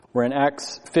We're in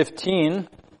Acts 15.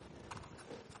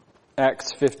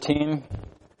 Acts 15,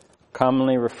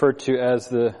 commonly referred to as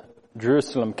the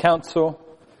Jerusalem Council.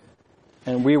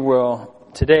 And we will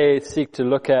today seek to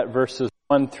look at verses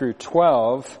 1 through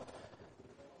 12.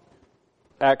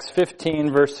 Acts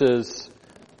 15, verses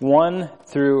 1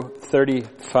 through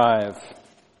 35.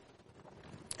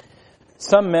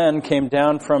 Some men came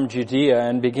down from Judea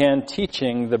and began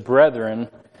teaching the brethren,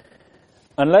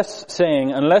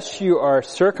 unless you are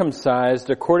circumcised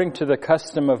according to the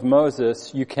custom of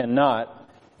Moses, you cannot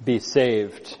be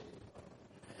saved.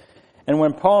 And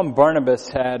when Paul and Barnabas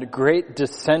had great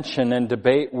dissension and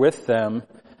debate with them,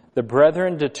 the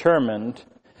brethren determined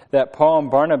that Paul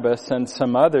and Barnabas and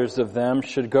some others of them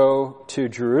should go up to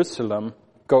Jerusalem,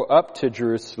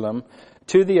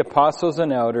 to the apostles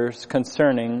and elders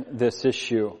concerning this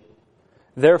issue.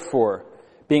 Therefore,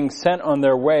 being sent on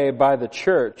their way by the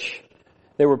church,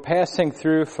 they were passing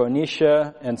through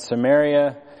Phoenicia and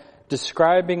Samaria,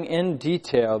 describing in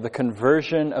detail the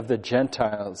conversion of the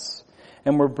Gentiles,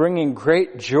 and were bringing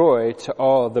great joy to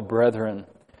all the brethren.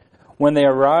 When they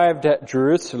arrived at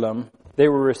Jerusalem, they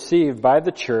were received by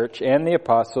the church and the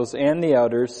apostles and the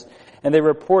elders, and they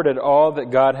reported all that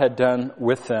God had done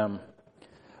with them.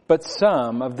 But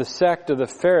some of the sect of the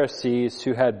Pharisees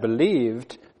who had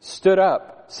believed stood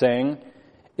up, saying,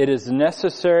 "It is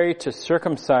necessary to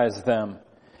circumcise them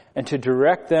and to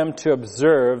direct them to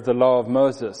observe the law of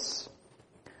Moses."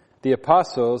 The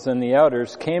apostles and the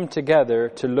elders came together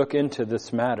to look into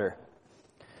this matter.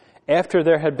 After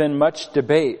there had been much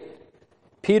debate,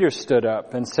 Peter stood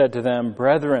up and said to them,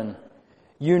 "Brethren,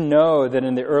 you know that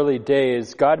in the early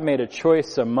days God made a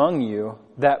choice among you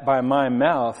that by my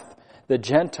mouth the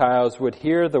Gentiles would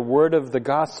hear the word of the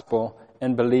gospel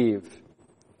and believe.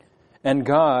 And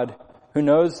God, who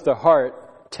knows the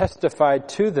heart, testified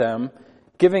to them,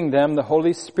 giving them the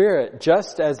Holy Spirit,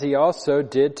 just as he also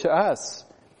did to us.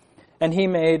 And he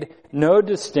made no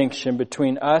distinction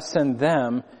between us and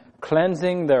them,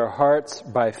 cleansing their hearts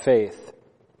by faith.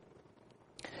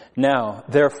 Now,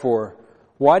 therefore,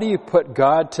 why do you put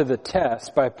God to the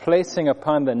test by placing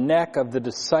upon the neck of the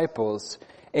disciples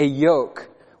a yoke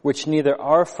which neither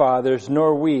our fathers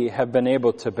nor we have been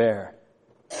able to bear?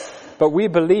 But we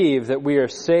believe that we are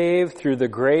saved through the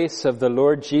grace of the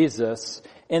Lord Jesus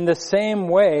in the same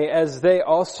way as they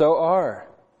also are."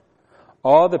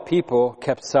 All the people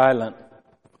kept silent,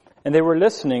 and they were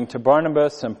listening to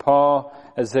Barnabas and Paul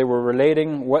as they were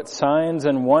relating what signs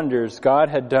and wonders God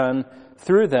had done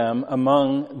through them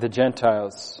among the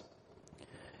Gentiles.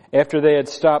 After they had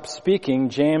stopped speaking,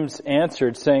 James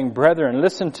answered, saying, "Brethren,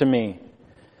 listen to me.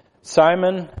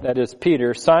 Simon," that is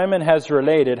Peter, "Simon has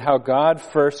related how God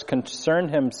first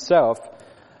concerned himself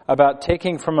about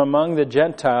taking from among the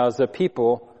Gentiles a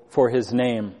people for his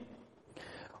name.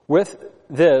 With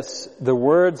this, the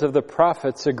words of the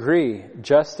prophets agree,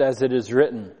 just as it is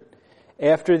written,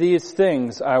 'After these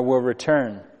things I will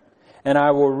return, and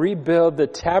I will rebuild the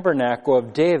tabernacle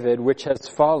of David which has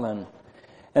fallen,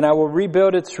 and I will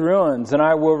rebuild its ruins, and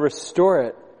I will restore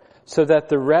it, so that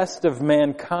the rest of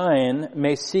mankind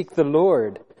may seek the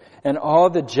Lord, and all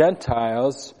the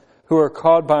Gentiles who are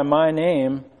called by my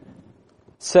name,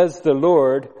 says the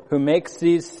Lord, who makes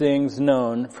these things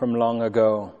known from long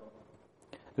ago.'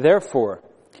 Therefore,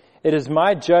 it is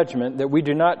my judgment that we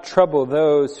do not trouble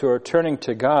those who are turning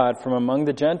to God from among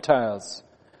the Gentiles,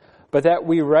 but that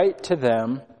we write to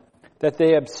them that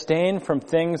they abstain from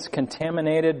things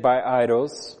contaminated by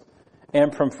idols,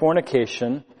 and from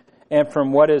fornication, and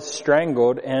from what is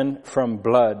strangled, and from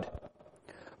blood.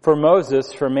 For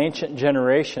Moses from ancient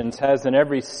generations has in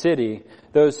every city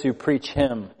those who preach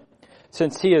him,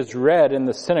 since he is read in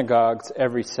the synagogues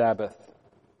every Sabbath."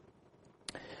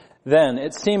 Then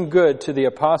it seemed good to the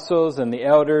apostles and the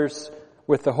elders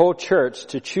with the whole church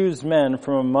to choose men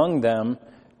from among them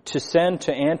to send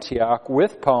to Antioch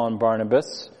with Paul and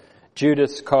Barnabas,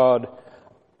 Judas called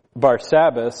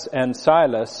Barsabbas, and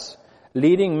Silas,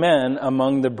 leading men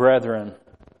among the brethren.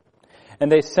 And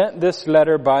they sent this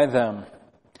letter by them,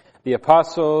 the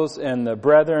apostles and the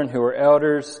brethren who were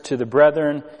elders, to the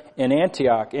brethren in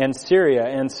Antioch and Syria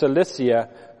and Cilicia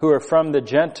who are from the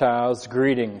Gentiles,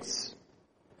 greetings.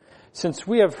 Since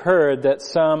we have heard that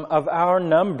some of our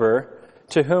number,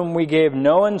 to whom we gave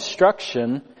no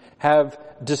instruction, have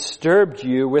disturbed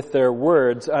you with their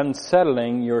words,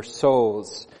 unsettling your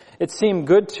souls, it seemed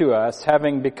good to us,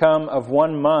 having become of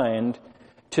one mind,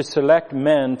 to select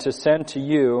men to send to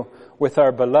you with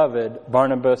our beloved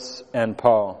Barnabas and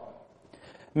Paul,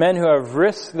 men who have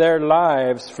risked their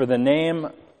lives for the name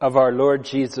of our Lord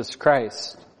Jesus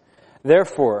Christ.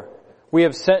 Therefore, we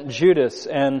have sent Judas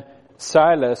and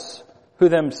Silas, who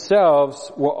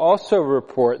themselves will also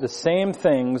report the same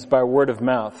things by word of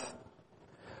mouth.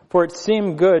 For it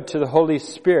seemed good to the Holy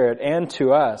Spirit and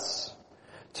to us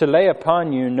to lay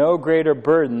upon you no greater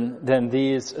burden than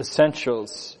these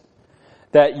essentials,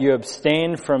 that you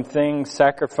abstain from things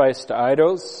sacrificed to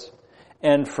idols,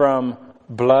 and from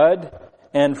blood,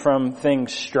 and from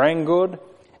things strangled,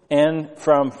 and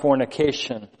from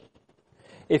fornication.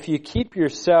 If you keep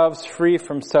yourselves free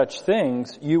from such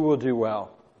things, you will do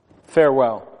well.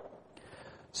 Farewell.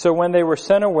 So when they were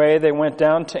sent away, they went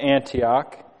down to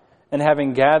Antioch, and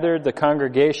having gathered the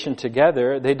congregation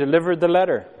together, they delivered the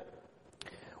letter.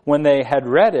 When they had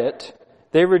read it,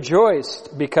 they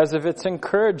rejoiced because of its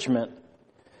encouragement.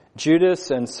 Judas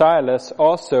and Silas,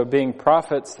 also being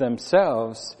prophets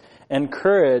themselves,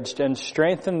 encouraged and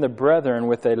strengthened the brethren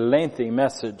with a lengthy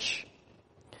message.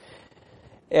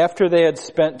 After they had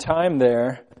spent time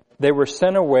there, they were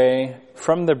sent away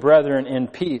from the brethren in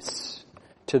peace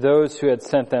to those who had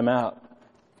sent them out.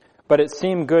 But it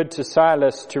seemed good to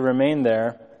Silas to remain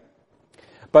there.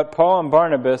 But Paul and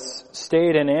Barnabas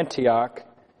stayed in Antioch,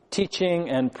 teaching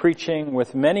and preaching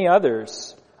with many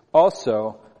others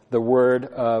also the word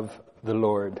of the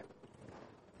Lord.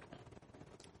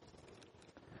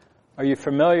 Are you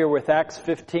familiar with Acts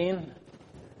 15?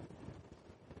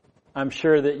 I'm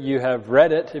sure that you have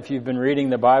read it if you've been reading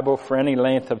the Bible for any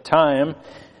length of time.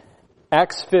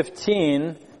 Acts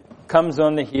 15 comes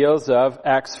on the heels of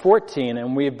Acts 14,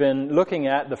 and we've been looking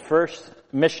at the first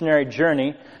missionary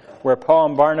journey where Paul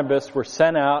and Barnabas were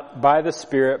sent out by the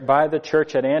Spirit, by the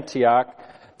church at Antioch,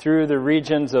 through the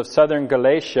regions of southern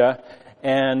Galatia.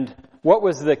 And what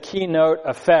was the keynote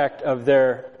effect of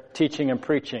their teaching and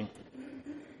preaching?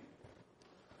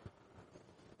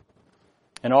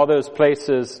 In all those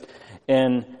places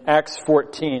in Acts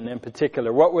 14 in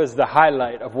particular, what was the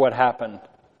highlight of what happened?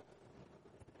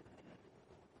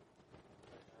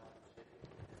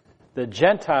 The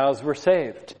Gentiles were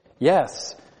saved.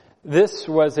 Yes, this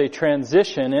was a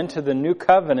transition into the new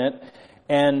covenant,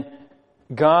 and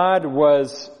God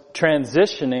was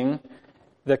transitioning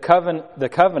the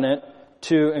covenant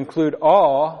to include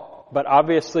all, but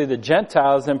obviously the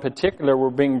Gentiles in particular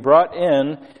were being brought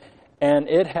in, and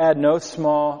it had no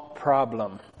small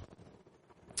problem.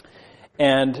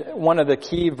 And one of the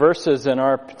key verses in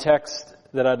our text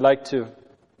that I'd like to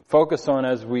focus on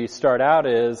as we start out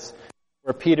is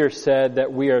where Peter said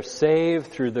that we are saved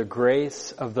through the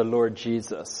grace of the Lord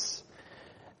Jesus.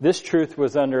 This truth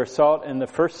was under assault in the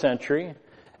first century,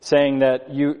 saying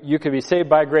that you could be saved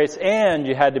by grace and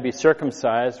you had to be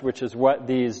circumcised, which is what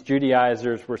these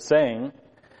Judaizers were saying.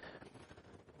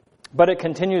 But it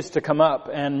continues to come up,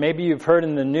 and maybe you've heard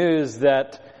in the news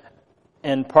that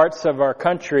in parts of our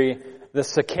country, the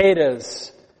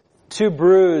cicadas, 2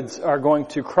 broods are going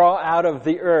to crawl out of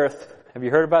the earth. Have you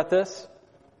heard about this?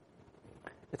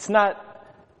 It's not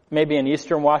maybe in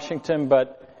eastern Washington,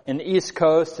 but in the East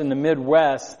Coast, in the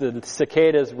Midwest, the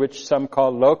cicadas, which some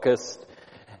call locusts,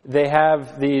 they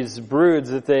have these broods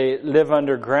that they live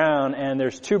underground, and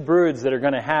there's 2 broods that are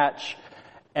going to hatch,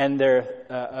 and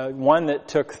they're one that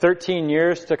took 13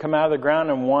 years to come out of the ground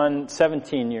and one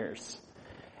 17 years.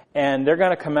 And they're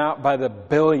going to come out by the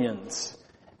billions.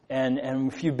 And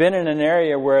if you've been in an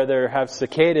area where they have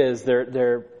cicadas,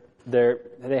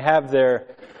 they have their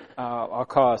I'll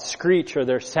call it a screech, or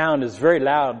their sound is very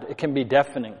loud. It can be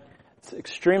deafening. It's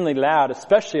extremely loud,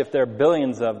 especially if there are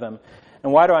billions of them.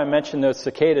 And why do I mention those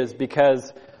cicadas?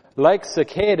 Because like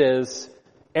cicadas,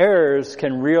 errors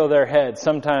can reel their head.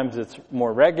 Sometimes it's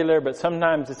more regular, but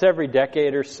sometimes it's every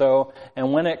decade or so.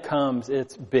 And when it comes,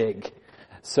 it's big.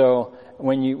 So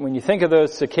when you think of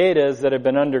those cicadas that have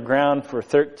been underground for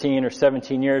 13 or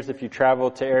 17 years, if you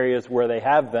travel to areas where they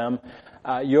have them,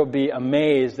 you'll be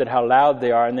amazed at how loud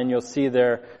they are, and then you'll see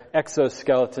their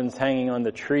exoskeletons hanging on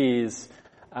the trees,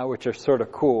 which are sort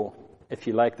of cool if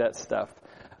you like that stuff.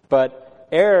 But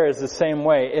error is the same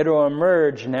way. It'll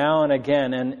emerge now and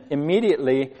again, and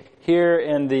immediately here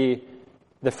in the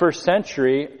first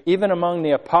century, even among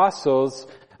the apostles,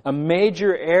 a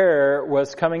major error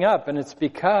was coming up, and it's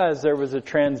because there was a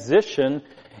transition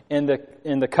in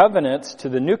the covenants to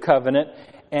the new covenant,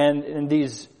 and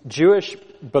these Jewish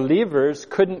believers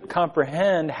couldn't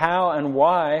comprehend how and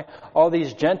why all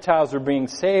these Gentiles were being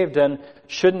saved, and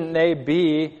shouldn't they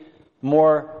be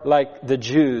more like the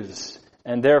Jews,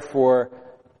 and therefore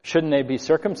shouldn't they be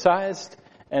circumcised?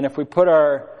 And if we put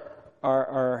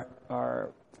our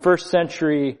first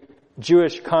century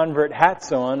Jewish convert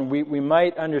hats on, we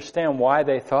might understand why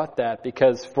they thought that,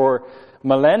 because for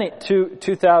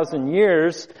 2,000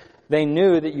 years they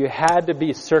knew that you had to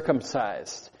be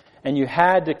circumcised and you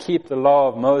had to keep the law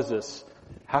of Moses.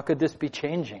 How could this be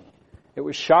changing? It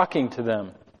was shocking to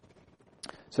them.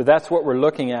 So that's what we're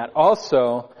looking at.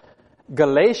 Also,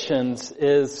 Galatians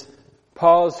is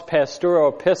Paul's pastoral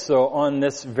epistle on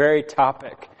this very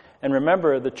topic. And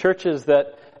remember, the churches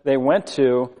that they went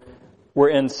to were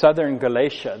in southern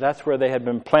Galatia. That's where they had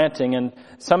been planting, and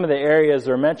some of the areas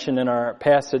are mentioned in our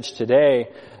passage today.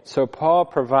 So Paul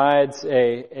provides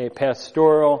a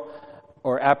pastoral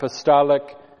or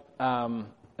apostolic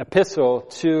epistle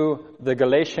to the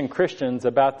Galatian Christians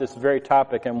about this very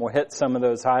topic, and we'll hit some of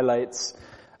those highlights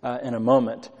in a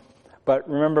moment. But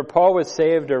remember, Paul was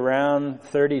saved around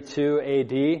 32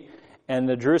 AD, and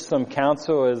the Jerusalem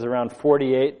Council is around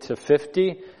 48 to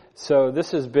 50. So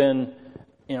this has been,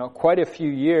 quite a few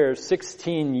years,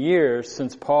 16 years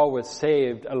since Paul was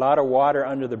saved, a lot of water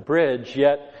under the bridge,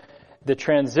 yet the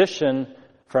transition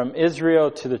from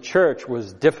Israel to the church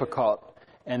was difficult.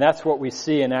 And that's what we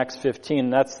see in Acts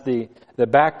 15. That's the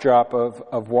backdrop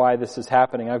of why this is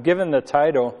happening. I've given the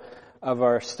title of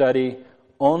our study,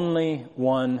 Only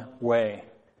One Way.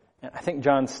 And I think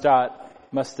John Stott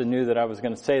must have knew that I was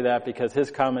going to say that because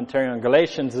his commentary on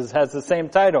Galatians has the same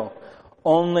title,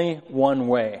 Only One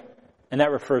Way. And that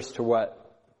refers to what?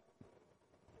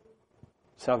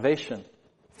 Salvation.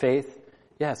 Faith.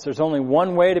 Yes, there's only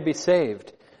one way to be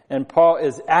saved. And Paul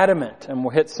is adamant, and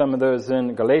we'll hit some of those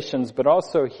in Galatians, but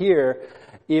also here,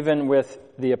 even with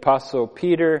the Apostle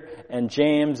Peter and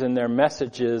James and their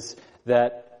messages,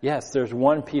 that yes, there's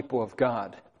one people of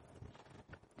God.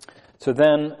 So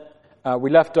then we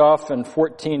left off in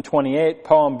 14:28.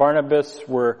 Paul and Barnabas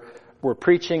were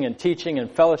preaching and teaching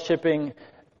and fellowshipping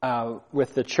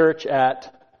with the church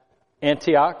at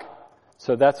Antioch.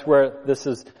 So that's where this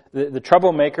is. The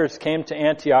troublemakers came to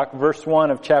Antioch, verse 1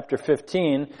 of chapter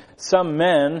 15. Some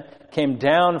men came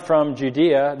down from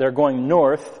Judea. They're going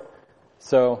north.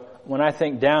 So when I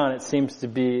think down, it seems to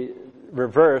be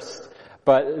reversed.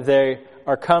 But they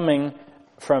are coming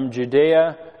from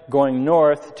Judea, going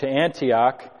north to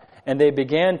Antioch. And they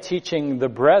began teaching the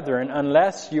brethren,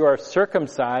 unless you are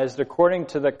circumcised according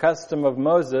to the custom of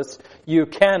Moses, you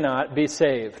cannot be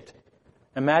saved.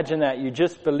 Imagine that. You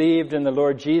just believed in the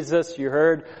Lord Jesus. You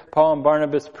heard Paul and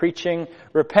Barnabas preaching.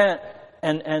 Repent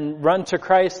and run to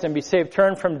Christ and be saved.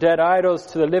 Turn from dead idols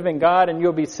to the living God and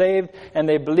you'll be saved. And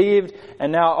they believed.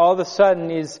 And now all of a sudden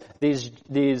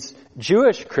these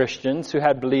Jewish Christians who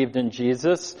had believed in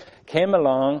Jesus came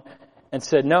along and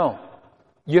said, no,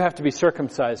 you have to be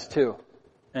circumcised too.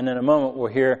 And in a moment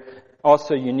we'll hear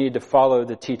also you need to follow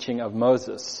the teaching of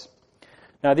Moses.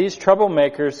 Now these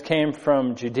troublemakers came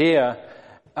from Judea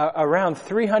around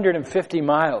 350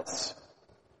 miles.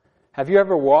 Have you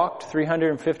ever walked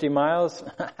 350 miles?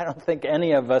 I don't think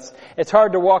any of us. It's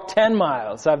hard to walk 10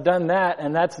 miles. I've done that,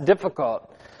 and that's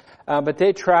difficult. But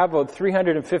they traveled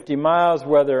 350 miles,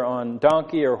 whether on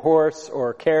donkey or horse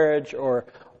or carriage or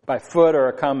by foot or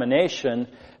a combination.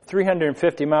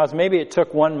 350 miles. Maybe it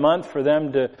took 1 month for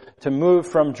them to move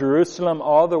from Jerusalem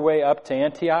all the way up to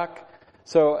Antioch.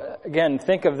 So again,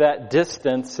 think of that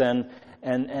distance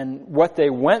and what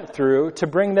they went through to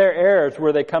bring their heirs.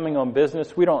 Were they coming on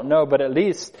business? We don't know, but at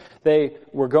least they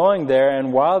were going there,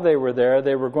 and while they were there,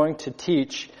 they were going to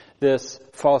teach this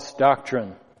false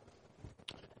doctrine.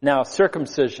 Now,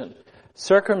 circumcision.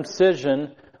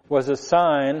 Circumcision was a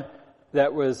sign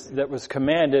that was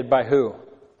commanded by who?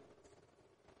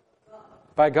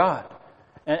 By God.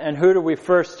 And who do we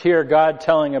first hear God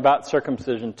telling about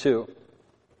circumcision to?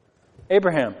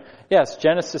 Abraham. Yes,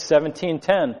 Genesis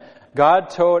 17:10. God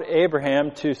told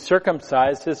Abraham to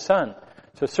circumcise his son.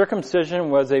 So circumcision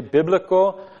was a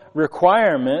biblical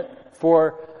requirement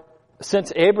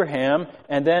since Abraham,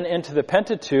 and then into the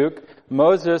Pentateuch,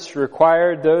 Moses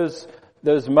required those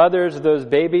mothers, those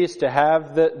babies, to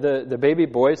have the baby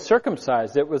boys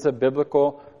circumcised. It was a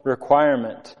biblical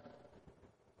requirement.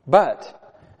 But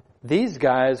these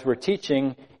guys were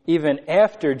teaching even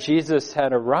after Jesus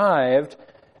had arrived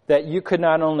that you could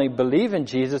not only believe in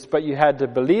Jesus, but you had to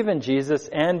believe in Jesus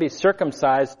and be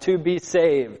circumcised to be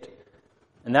saved.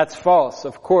 And that's false,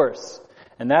 of course.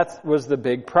 And that was the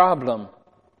big problem.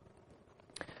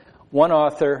 One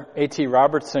author, A.T.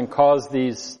 Robertson, calls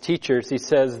these teachers, he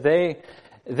says, they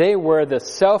were the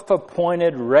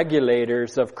self-appointed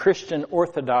regulators of Christian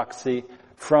orthodoxy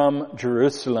from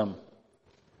Jerusalem.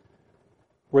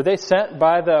 Were they sent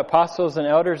by the apostles and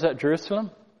elders at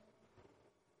Jerusalem?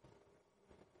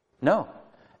 No.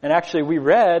 And actually we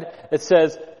read, it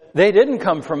says, they didn't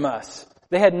come from us.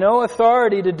 They had no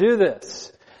authority to do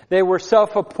this. They were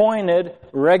self-appointed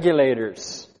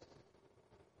regulators.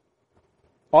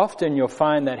 Often you'll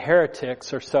find that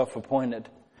heretics are self-appointed.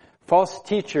 False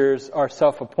teachers are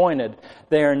self-appointed.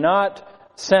 They are not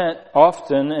sent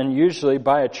often and usually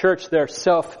by a church. They're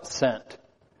self-sent.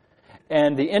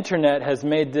 And the internet has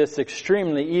made this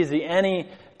extremely easy. Any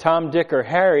Tom, Dick, or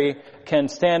Harry can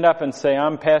stand up and say,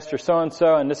 I'm Pastor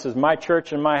so-and-so, and this is my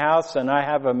church and my house, and I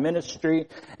have a ministry,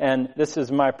 and this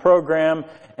is my program,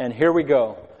 and here we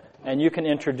go. And you can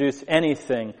introduce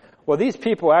anything. Well, these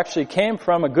people actually came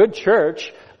from a good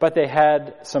church, but they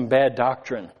had some bad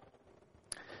doctrine.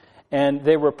 And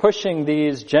they were pushing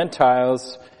these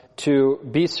Gentiles to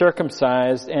be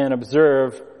circumcised and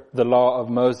observe the law of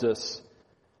Moses.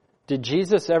 Did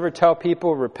Jesus ever tell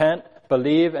people, repent,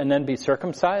 believe, and then be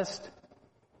circumcised?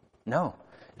 No.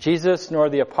 Jesus nor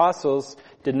the apostles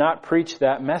did not preach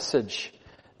that message.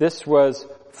 This was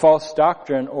false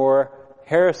doctrine or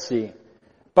heresy.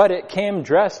 But it came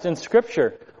dressed in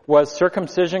Scripture. Was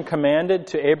circumcision commanded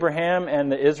to Abraham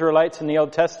and the Israelites in the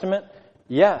Old Testament?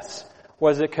 Yes.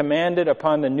 Was it commanded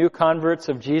upon the new converts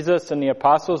of Jesus and the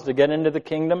apostles to get into the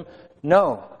kingdom?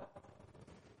 No.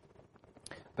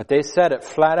 But they said it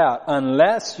flat out.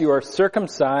 Unless you are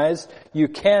circumcised, you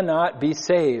cannot be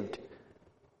saved.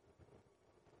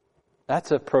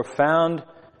 That's a profound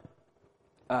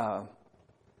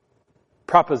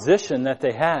proposition that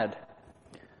they had.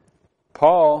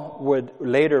 Paul would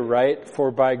later write,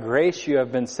 for by grace you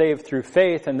have been saved through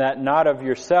faith, and that not of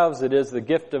yourselves, it is the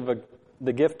gift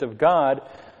of God,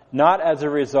 not as a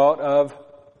result of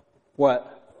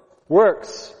what?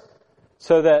 Works.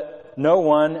 So that no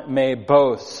one may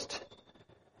boast.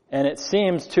 And it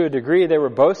seems to a degree they were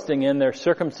boasting in their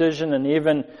circumcision and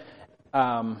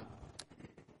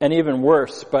even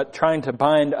worse, but trying to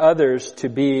bind others to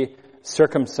be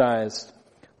circumcised.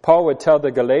 Paul would tell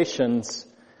the Galatians,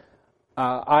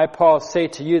 I, Paul, say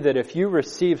to you that if you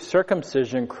receive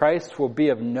circumcision, Christ will be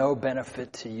of no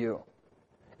benefit to you.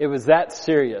 It was that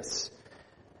serious.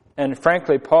 And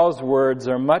frankly, Paul's words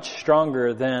are much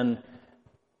stronger than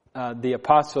the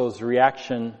apostles'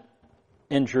 reaction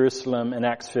in Jerusalem in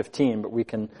Acts 15, but we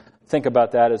can think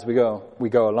about that as we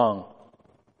go along.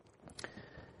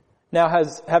 Now,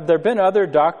 have there been other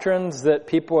doctrines that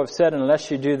people have said,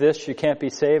 unless you do this, you can't be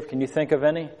saved? Can you think of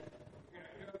any?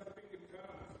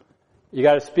 You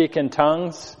got to speak in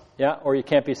tongues, yeah, or you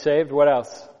can't be saved. What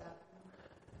else?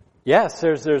 Yes,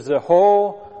 there's a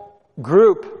whole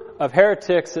group of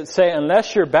heretics that say,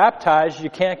 unless you're baptized, you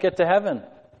can't get to heaven.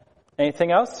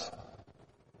 Anything else?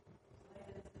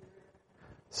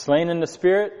 Slain in the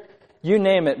Spirit? You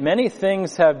name it. Many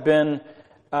things have been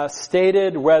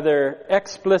stated, whether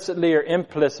explicitly or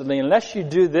implicitly. Unless you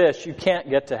do this, you can't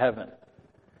get to heaven.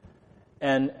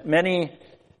 And many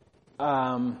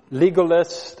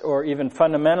legalists or even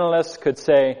fundamentalists could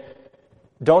say,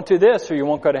 don't do this or you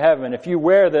won't go to heaven. If you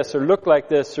wear this or look like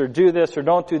this or do this or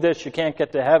don't do this, you can't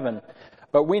get to heaven.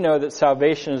 But we know that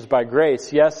salvation is by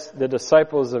grace. Yes, the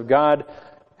disciples of God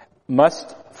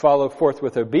must follow forth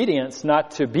with obedience,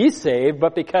 not to be saved,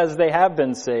 but because they have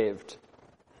been saved.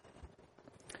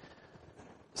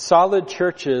 Solid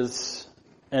churches,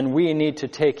 and we need to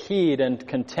take heed and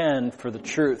contend for the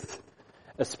truth,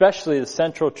 especially the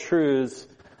central truths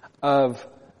of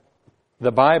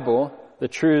the Bible, the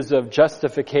truths of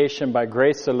justification by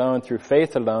grace alone through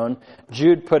faith alone.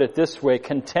 Jude put it this way,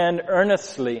 contend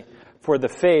earnestly for the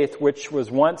faith which was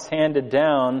once handed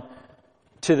down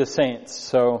to the saints.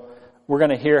 So we're going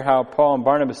to hear how Paul and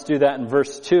Barnabas do that in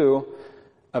verse 2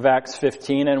 of Acts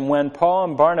 15. And when Paul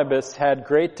and Barnabas had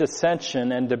great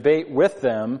dissension and debate with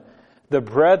them, the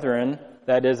brethren,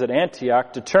 that is at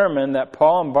Antioch, determined that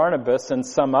Paul and Barnabas and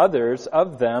some others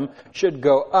of them should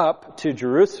go up to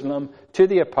Jerusalem to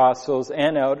the apostles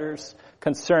and elders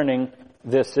concerning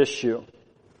this issue,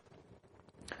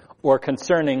 or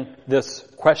concerning this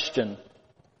question.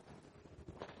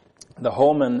 The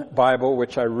Holman Bible,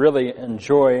 which I really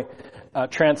enjoy,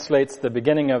 translates the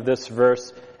beginning of this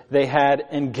verse, they had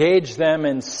engaged them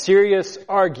in serious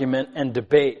argument and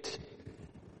debate.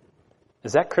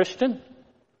 Is that Christian?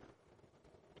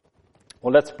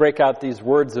 Well, let's break out these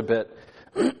words a bit.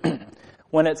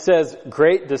 When it says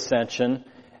great dissension,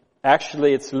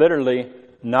 actually it's literally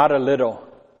not a little.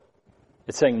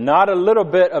 It's saying not a little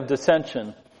bit of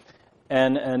dissension.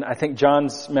 And I think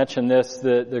John's mentioned this,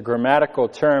 the grammatical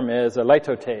term is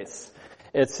aleitotes.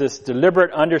 It's this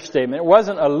deliberate understatement. It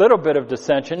wasn't a little bit of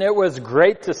dissension, it was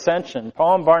great dissension.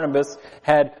 Paul and Barnabas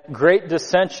had great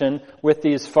dissension with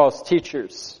these false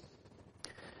teachers.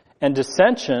 And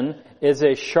dissension is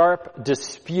a sharp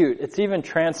dispute. It's even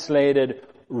translated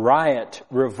riot,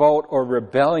 revolt, or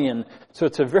rebellion. So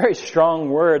it's a very strong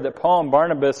word that Paul and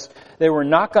Barnabas, they were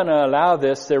not going to allow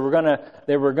this. They were going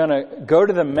to go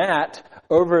to the mat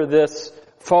over this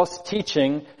false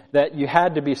teaching that you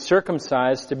had to be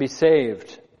circumcised to be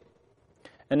saved.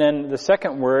 And then the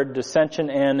second word, dissension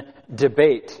and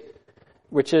debate,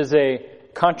 which is a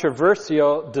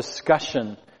controversial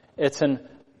discussion. It's an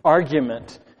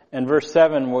argument. And verse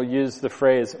 7 will use the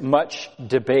phrase, much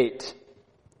debate.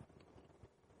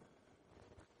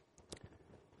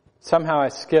 Somehow I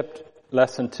skipped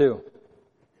lesson 2.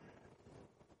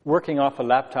 Working off a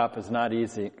laptop is not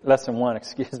easy. Lesson 1,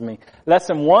 excuse me.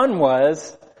 Lesson 1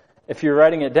 was, if you're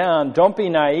writing it down, don't be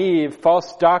naive.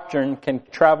 False doctrine can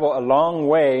travel a long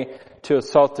way to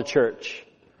assault the church.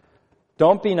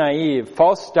 Don't be naive.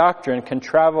 False doctrine can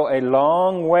travel a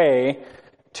long way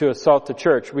to assault the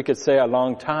church. We could say a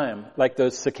long time, like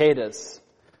those cicadas.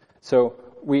 So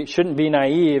we shouldn't be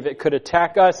naive. It could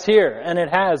attack us here, and it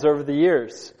has over the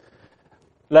years.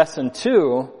 Lesson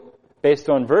 2, based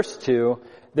on verse 2,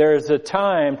 there is a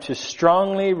time to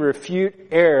strongly refute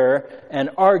error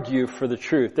and argue for the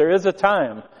truth. There is a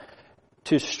time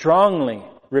to strongly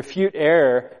refute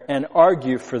error and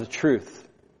argue for the truth.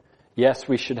 Yes,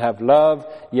 we should have love.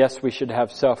 Yes, we should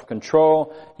have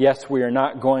self-control. Yes, we are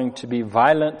not going to be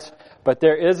violent. But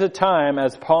there is a time,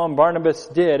 as Paul and Barnabas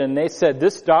did, and they said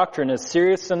this doctrine is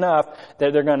serious enough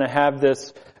that they're going to have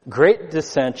this great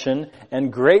dissension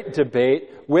and great debate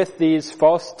with these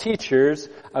false teachers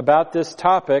about this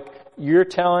topic. You're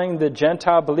telling the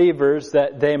Gentile believers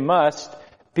that they must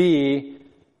be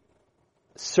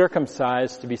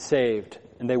circumcised to be saved,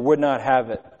 and they would not have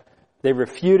it. They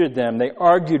refuted them. They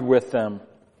argued with them.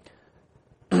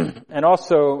 And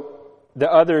also,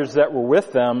 the others that were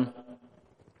with them,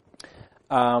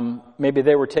 maybe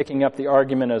they were taking up the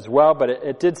argument as well, but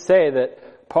it did say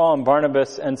that Paul and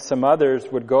Barnabas and some others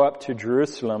would go up to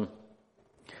Jerusalem.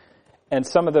 And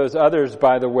some of those others,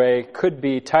 by the way, could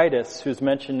be Titus, who's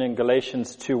mentioned in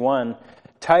Galatians 2:1.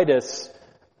 Titus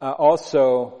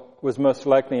also was most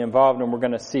likely involved, and we're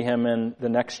going to see him in the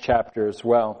next chapter as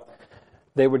well.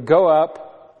 They would go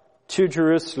up to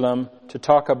Jerusalem to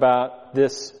talk about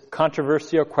this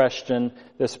controversial question,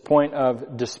 this point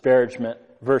of disparagement.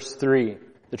 Verse 3,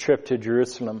 the trip to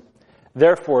Jerusalem.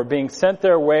 Therefore, being sent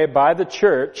their way by the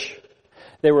church,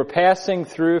 they were passing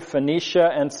through Phoenicia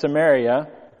and Samaria,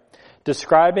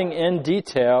 describing in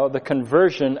detail the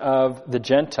conversion of the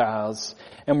Gentiles,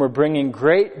 and were bringing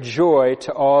great joy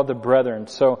to all the brethren.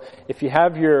 So if you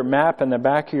have your map in the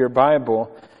back of your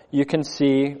Bible, you can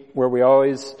see where we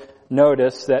always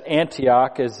notice that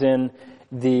Antioch is in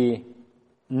the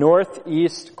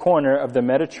northeast corner of the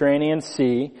Mediterranean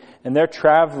Sea, and they're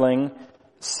traveling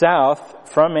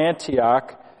south from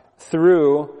Antioch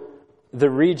through the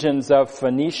regions of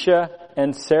Phoenicia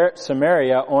and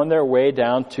Samaria on their way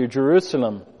down to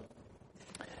Jerusalem.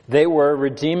 They were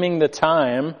redeeming the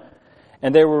time,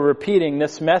 and they were repeating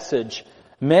this message.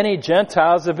 Many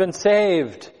Gentiles have been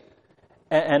saved.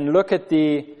 And look at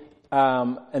the,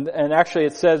 and actually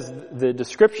it says the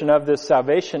description of this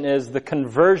salvation is the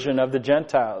conversion of the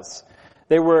Gentiles.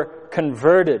 They were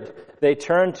converted. They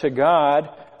turned to God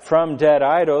from dead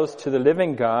idols to the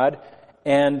living God,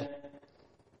 and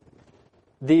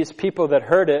these people that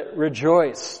heard it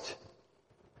rejoiced.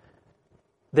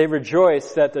 They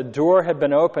rejoiced that the door had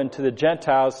been opened to the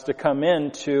Gentiles to come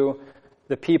into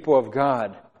the people of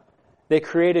God. They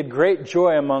created great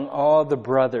joy among all the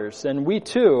brothers. And we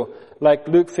too, like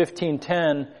Luke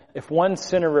 15:10, if one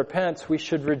sinner repents, we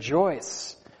should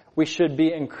rejoice. We should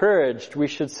be encouraged. We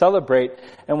should celebrate.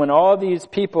 And when all these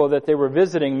people that they were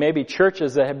visiting, maybe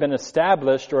churches that had been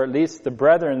established, or at least the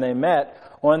brethren they met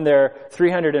on their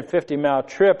 350-mile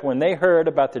trip, when they heard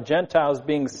about the Gentiles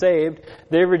being saved,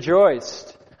 they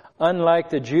rejoiced. Unlike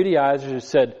the Judaizers who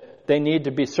said they need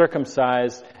to be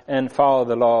circumcised and follow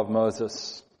the law of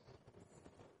Moses.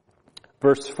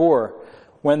 Verse 4,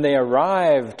 when they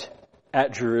arrived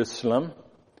at Jerusalem,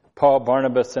 Paul,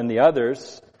 Barnabas, and the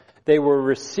others, they were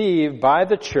received by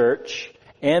the church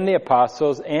and the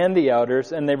apostles and the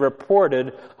elders, and they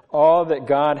reported all that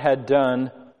God had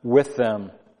done with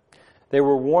them. They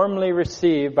were warmly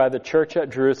received by the church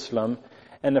at Jerusalem,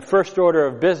 and the first order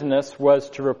of business was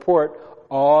to report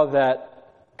all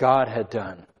that God had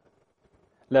done.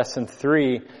 Lesson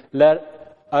 3, let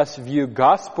us view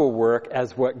gospel work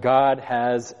as what God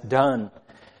has done.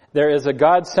 There is a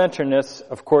God-centeredness,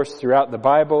 of course, throughout the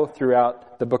Bible,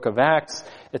 throughout the book of Acts.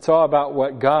 It's all about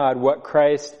what God, what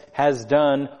Christ has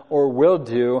done or will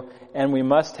do, and we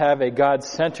must have a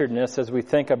God-centeredness as we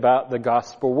think about the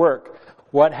gospel work.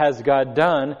 What has God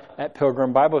done at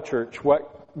Pilgrim Bible Church?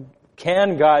 What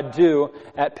can God do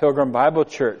at Pilgrim Bible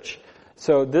Church?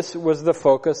 So this was the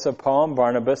focus of Paul and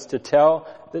Barnabas, to tell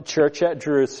the church at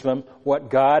Jerusalem what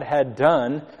God had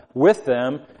done with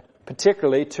them,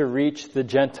 particularly to reach the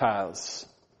Gentiles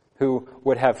who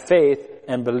would have faith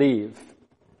and believe.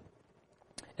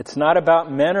 It's not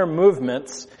about men or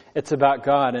movements. It's about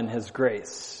God and His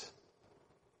grace.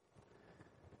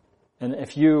 And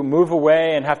if you move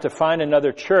away and have to find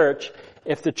another church,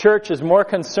 if the church is more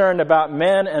concerned about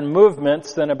men and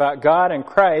movements than about God and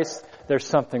Christ, there's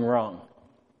something wrong.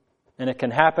 And it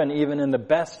can happen even in the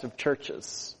best of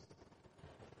churches.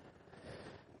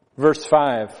 Verse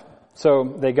 5.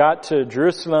 So they got to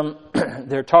Jerusalem.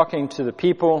 They're talking to the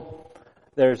people.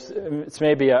 It's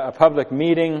maybe a public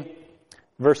meeting.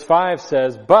 Verse 5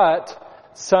 says, "But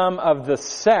some of the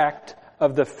sect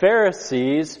of the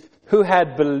Pharisees who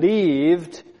had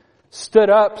believed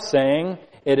stood up, saying,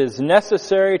 'It is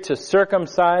necessary to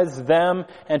circumcise them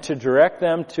and to direct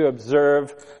them to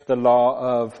observe the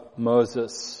law of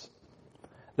Moses.'"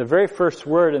 The very first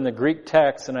word in the Greek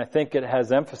text, and I think it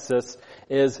has emphasis,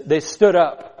 is they stood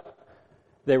up.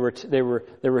 They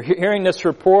were hearing this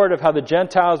report of how the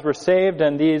Gentiles were saved,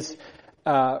 and these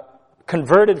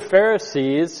converted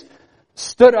Pharisees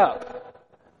stood up.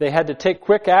 They had to take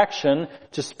quick action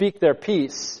to speak their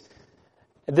piece.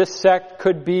 This sect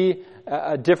could be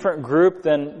a different group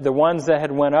than the ones that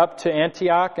had went up to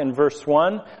Antioch in verse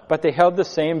 1, but they held the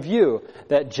same view,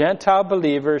 that Gentile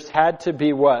believers had to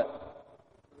be what?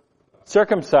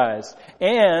 Circumcised,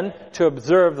 and to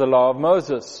observe the law of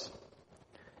Moses.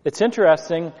 It's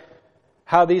interesting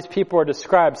how these people are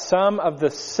described. Some of the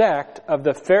sect of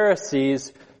the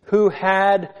Pharisees who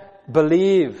had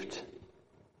believed.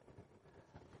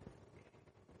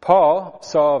 Paul,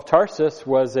 Saul of Tarsus,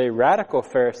 was a radical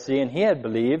Pharisee, and he had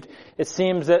believed. It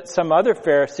seems that some other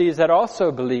Pharisees had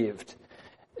also believed.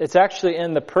 It's actually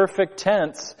in the perfect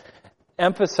tense,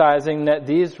 emphasizing that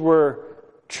these were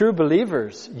true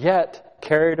believers, yet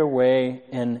carried away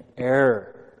in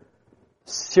error.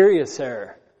 Serious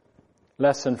error.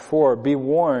 Lesson 4, be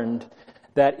warned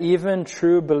that even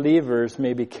true believers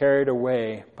may be carried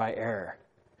away by error.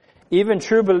 Even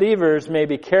true believers may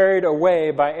be carried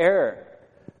away by error.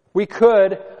 We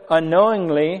could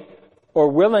unknowingly or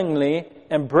willingly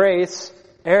embrace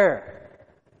error.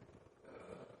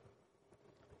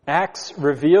 Acts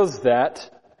reveals that,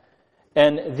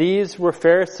 and these were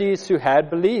Pharisees who had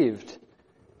believed.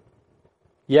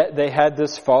 Yet they had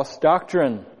this false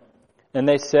doctrine. And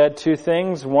they said two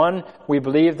things. One, we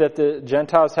believe that the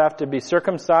Gentiles have to be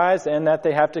circumcised and that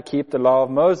they have to keep the law of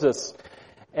Moses.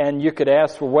 And you could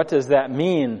ask, well, what does that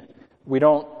mean? We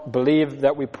don't believe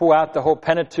that we pull out the whole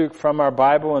Pentateuch from our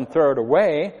Bible and throw it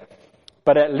away.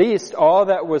 But at least all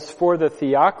that was for the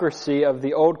theocracy of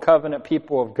the Old Covenant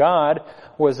people of God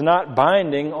was not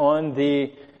binding on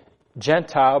the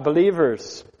Gentile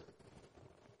believers.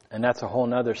 And that's a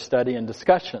whole other study and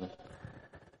discussion.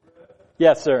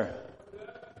 Yes, sir.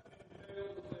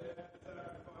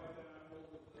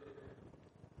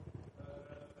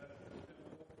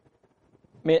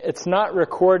 I mean, it's not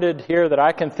recorded here that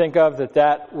I can think of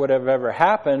that would have ever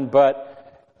happened,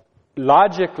 but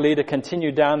logically, to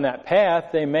continue down that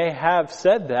path, they may have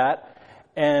said that,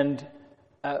 and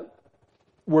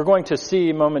we're going to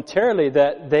see momentarily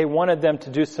that they wanted them to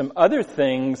do some other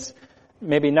things,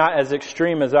 maybe not as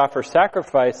extreme as offer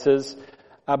sacrifices,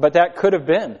 but that could have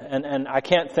been. And I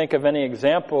can't think of any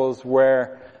examples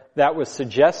where that was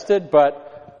suggested, but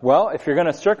well, if you're going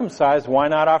to circumcise, why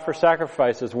not offer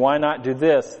sacrifices? Why not do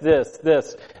this?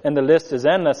 And the list is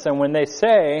endless. And when they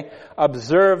say,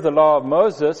 observe the law of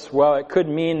Moses, well, it could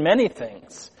mean many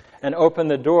things and open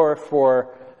the door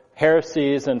for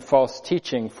heresies and false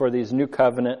teaching for these new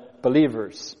covenant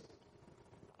believers.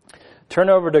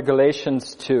 Turn over to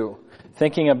Galatians 2,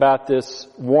 thinking about this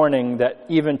warning that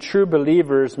even true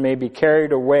believers may be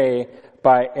carried away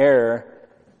by error.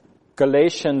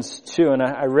 Galatians 2, and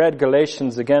I read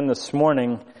Galatians again this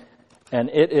morning, and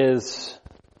it is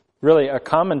really a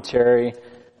commentary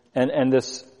and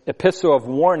this epistle of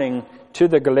warning to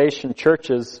the Galatian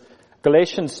churches.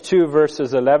 Galatians 2,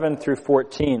 verses 11 through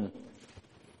 14.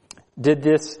 Did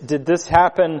this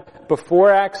happen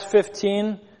before Acts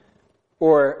 15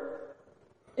 or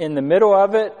in the middle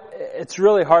of it? It's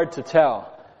really hard to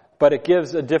tell, but it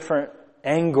gives a different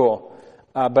angle,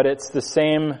 but it's the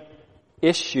same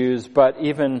issues, but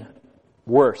even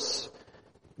worse.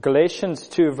 Galatians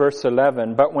 2, verse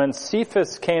 11. But when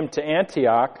Cephas came to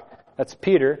Antioch, that's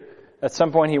Peter, at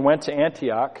some point he went to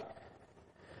Antioch,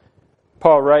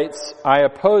 Paul writes, I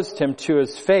opposed him to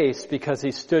his face because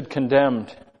he stood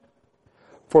condemned.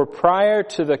 For prior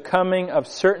to the coming of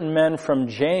certain men from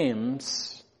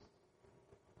James,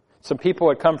 some people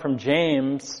had come from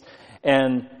James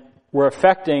and were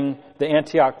affecting the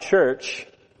Antioch church.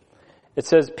 It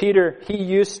says, Peter, he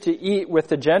used to eat with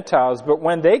the Gentiles, but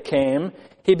when they came,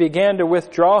 he began to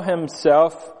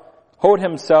hold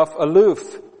himself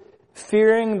aloof,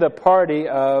 fearing the party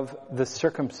of the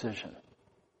circumcision.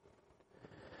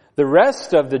 The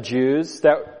rest of the Jews,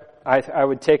 that I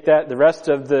would take that, the rest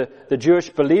of the Jewish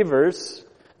believers,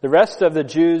 the rest of the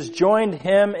Jews joined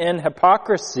him in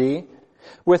hypocrisy,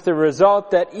 with the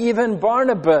result that even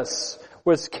Barnabas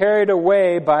was carried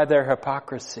away by their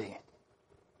hypocrisy.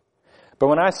 But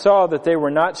when I saw that they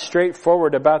were not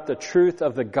straightforward about the truth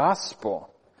of the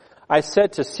gospel, I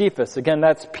said to Cephas, again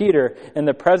that's Peter, in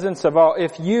the presence of all,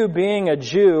 if you, being a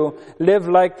Jew, live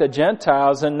like the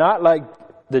Gentiles and not like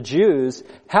the Jews,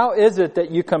 how is it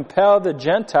that you compel the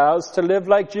Gentiles to live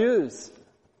like Jews?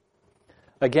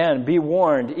 Again, be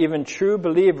warned, even true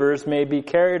believers may be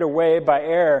carried away by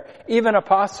error, even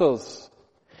apostles.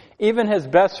 Even his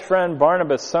best friend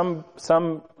Barnabas, some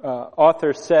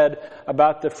authors said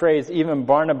about the phrase, even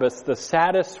Barnabas, the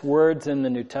saddest words in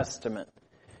the New Testament.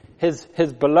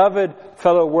 His beloved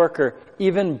fellow worker,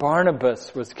 even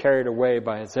Barnabas was carried away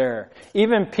by his error.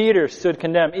 Even Peter stood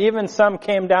condemned. Even some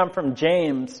came down from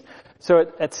James. So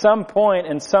at some point,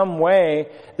 in some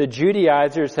way, the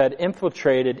Judaizers had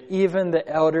infiltrated even the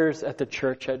elders at the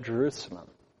church at Jerusalem.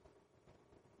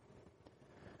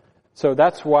 So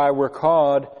that's why we're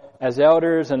called as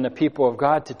elders and the people of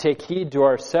God to take heed to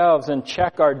ourselves and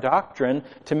check our doctrine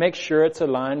to make sure it's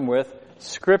aligned with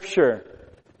Scripture.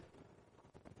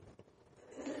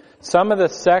 Some of the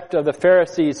sect of the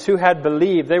Pharisees who had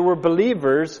believed, they were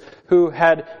believers who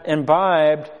had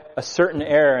imbibed a certain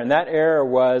error, and that error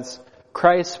was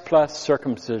Christ plus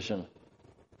circumcision.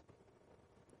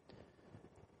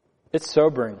 It's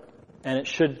sobering, and it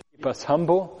should keep us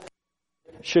humble.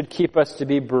 It should keep us to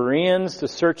be Bereans, to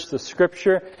search the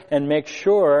Scripture and make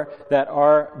sure that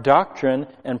our doctrine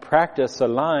and practice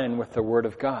align with the Word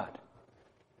of God.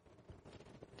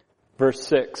 Verse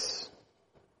 6.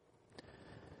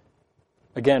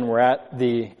 Again, we're at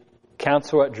the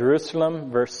council at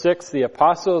Jerusalem. Verse 6, the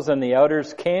apostles and the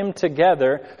elders came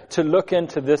together to look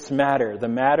into this matter, the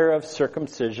matter of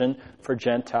circumcision for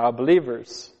Gentile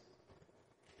believers.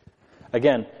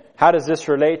 Again, how does this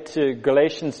relate to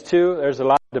Galatians 2? There's a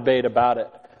lot of debate about it,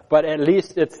 but at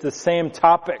least it's the same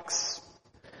topics.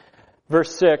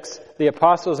 Verse 6, the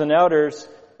apostles and elders,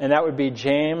 and that would be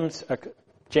James,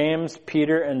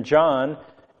 Peter, and John,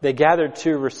 they gathered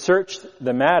to research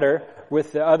the matter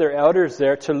with the other elders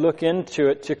there, to look into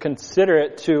it, to consider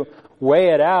it, to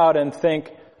weigh it out and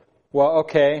think, well,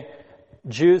 okay,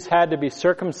 Jews had to be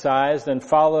circumcised and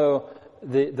follow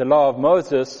the law of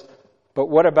Moses, but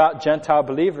what about Gentile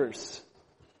believers?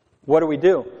 What do we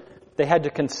do? They had to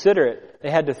consider it. They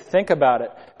had to think about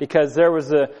it, because there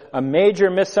was a major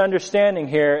misunderstanding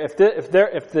here. If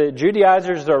the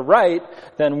Judaizers are right,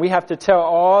 then we have to tell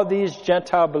all these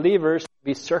Gentile believers to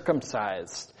be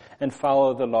circumcised and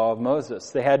follow the law of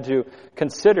Moses. They had to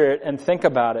consider it and think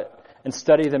about it and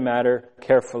study the matter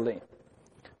carefully.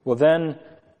 Well, then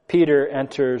Peter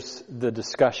enters the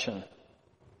discussion.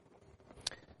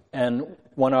 And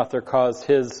one author calls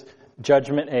his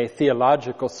judgment a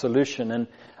theological solution. And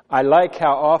I like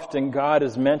how often God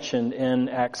is mentioned in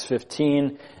Acts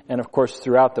 15 and of course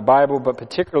throughout the Bible, but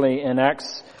particularly in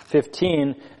Acts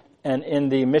 15 and in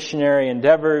the missionary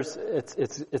endeavors,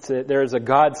 there is a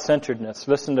God-centeredness.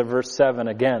 Listen to verse 7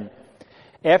 again.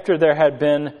 After there had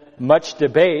been much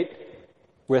debate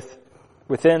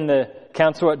within the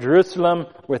council at Jerusalem,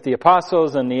 with the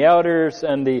apostles and the elders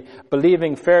and the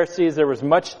believing Pharisees, there was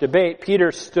much debate.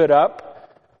 Peter stood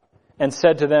up and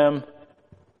said to them,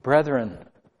 "Brethren,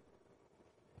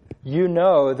 you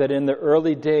know that in the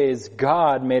early days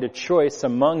God made a choice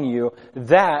among you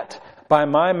that by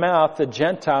my mouth the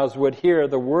Gentiles would hear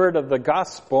the word of the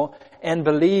gospel and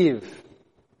believe."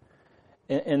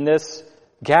 In this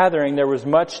gathering, there was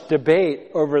much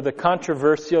debate over the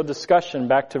controversial discussion.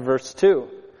 Back to verse 2.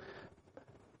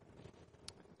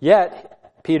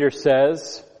 Yet, Peter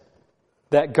says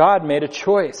that God made a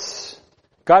choice.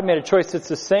 God made a choice. It's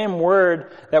the same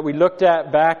word that we looked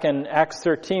at back in Acts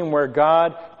 13 where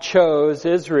God chose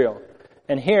Israel.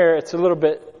 And here it's a little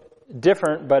bit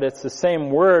different, but it's the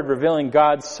same word revealing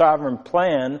God's sovereign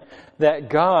plan, that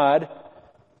God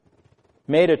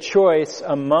made a choice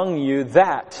among you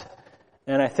that.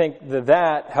 And I think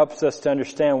that helps us to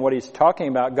understand what he's talking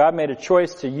about. God made a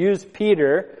choice to use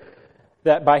Peter,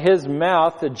 that by his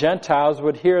mouth the Gentiles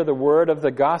would hear the word of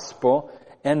the gospel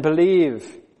and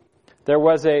believe. There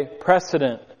was a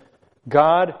precedent.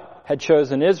 God had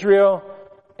chosen Israel,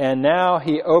 and now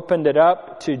he opened it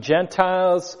up to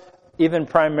Gentiles. Even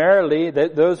primarily,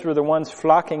 those were the ones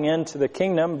flocking into the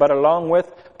kingdom, but along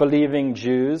with believing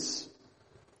Jews.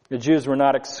 The Jews were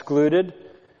not excluded.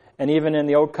 And even in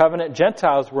the Old Covenant,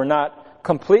 Gentiles were not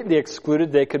completely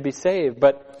excluded, they could be saved.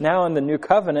 But now in the New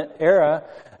Covenant era,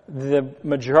 the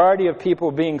majority of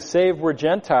people being saved were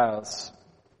Gentiles.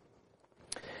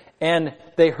 And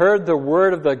they heard the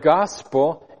word of the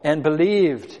gospel and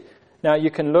believed. Now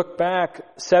you can look back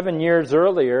 7 years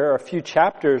earlier, or a few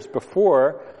chapters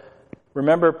before.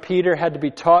 Remember, Peter had to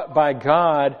be taught by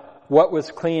God what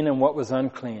was clean and what was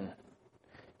unclean.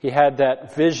 He had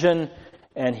that vision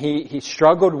and he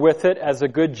struggled with it as a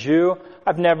good Jew.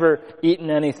 I've never eaten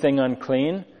anything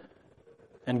unclean.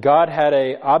 And God had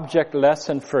an object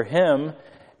lesson for him,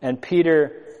 and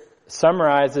Peter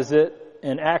summarizes it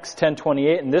in Acts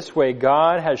 10:28 in this way: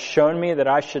 God has shown me that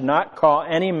I should not call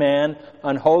any man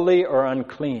unholy or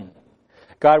unclean.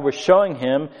 God was showing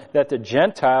him that the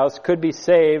Gentiles could be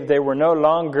saved. They were no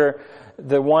longer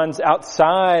the ones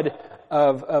outside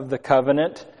of the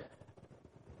covenant.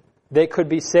 They could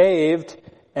be saved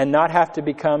and not have to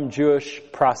become Jewish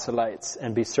proselytes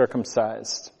and be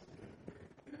circumcised.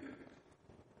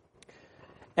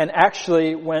 And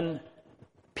actually, when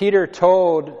Peter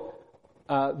told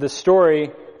the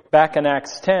story back in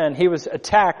Acts 10, he was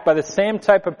attacked by the same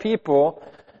type of people,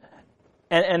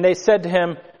 and they said to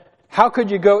him, "How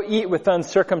could you go eat with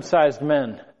uncircumcised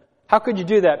men? How could you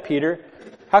do that, Peter?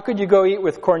 How could you go eat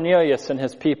with Cornelius and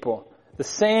his people?" The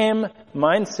same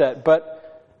mindset, but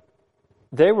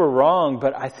they were wrong.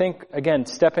 But I think, again,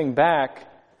 stepping back,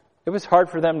 it was hard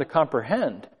for them to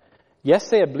comprehend. Yes,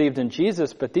 they had believed in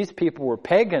Jesus, but these people were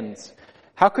pagans.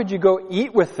 How could you go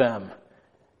eat with them?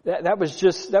 That was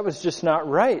just not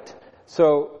right.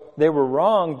 So they were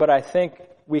wrong, but I think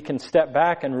we can step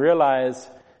back and realize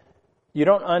you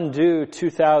don't undo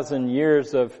 2,000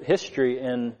 years of history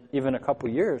in even a couple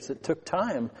years. It took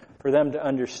time for them to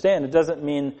understand. It doesn't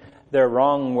mean their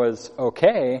wrong was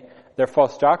okay, their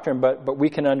false doctrine, but we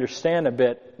can understand a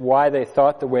bit why they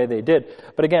thought the way they did.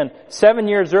 But again, 7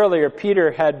 years earlier,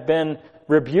 Peter had been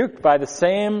rebuked by the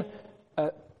same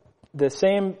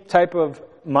type of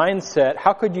mindset.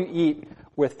 How could you eat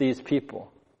with these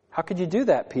people? How could you do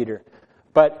that, Peter?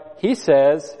 But he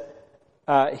says,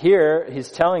 here, he's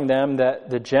telling them that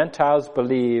the Gentiles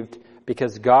believed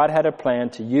because God had a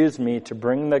plan to use me to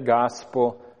bring the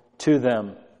gospel to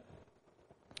them.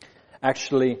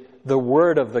 Actually, the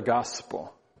word of the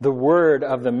gospel, the word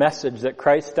of the message that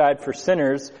Christ died for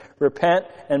sinners, repent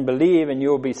and believe and you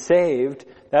will be saved.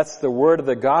 That's the word of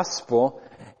the gospel,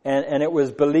 and it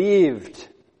was believed.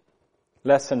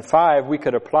 Lesson 5, we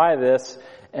could apply this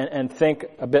and think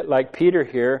a bit like Peter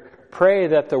here. Pray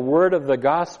that the word of the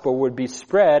gospel would be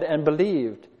spread and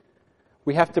believed.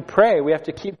 We have to pray. We have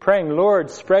to keep praying,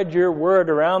 Lord, spread your word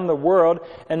around the world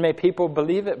and may people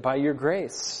believe it by your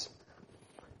grace.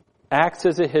 Acts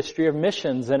is a history of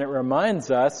missions, and it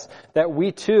reminds us that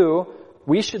we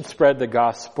should spread the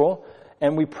gospel,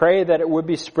 and we pray that it would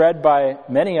be spread by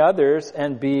many others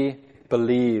and be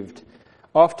believed.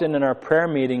 Often in our prayer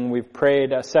meeting, we've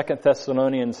prayed 2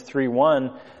 Thessalonians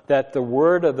 3:1, that the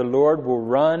word of the Lord will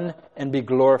run and be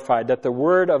glorified, that the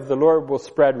word of the Lord will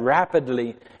spread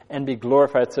rapidly and be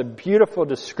glorified. It's a beautiful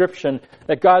description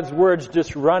that God's word's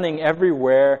just running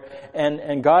everywhere,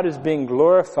 and God is being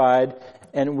glorified.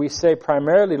 And we say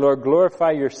primarily, Lord,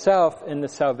 glorify yourself in the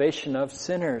salvation of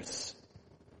sinners.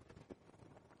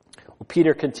 Well,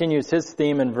 Peter continues his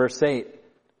theme in verse 8,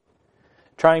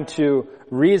 trying to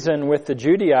reason with the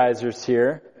Judaizers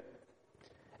here.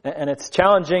 And it's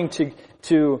challenging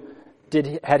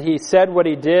had he said what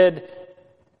he did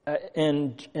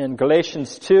in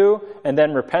Galatians 2 and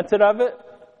then repented of it?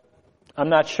 I'm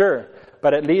not sure.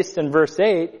 But at least in verse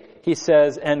 8, he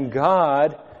says, and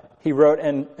God, he wrote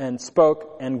and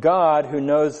spoke, and God, who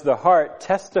knows the heart,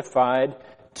 testified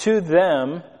to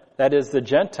them, that is the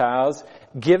Gentiles,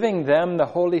 giving them the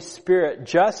Holy Spirit,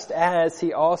 just as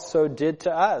he also did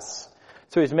to us.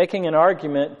 So he's making an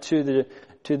argument to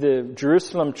the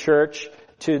Jerusalem church,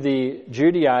 to the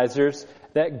Judaizers,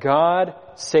 that God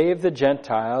saved the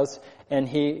Gentiles, and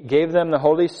he gave them the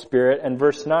Holy Spirit. And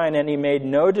verse 9, and he made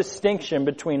no distinction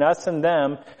between us and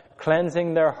them,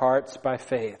 cleansing their hearts by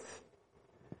faith.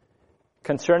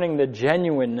 Concerning the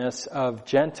genuineness of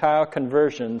Gentile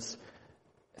conversions,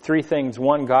 3 things.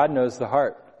 1, God knows the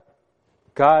heart.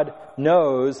 God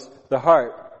knows the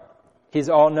heart. He's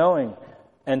all-knowing.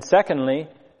 And secondly,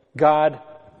 God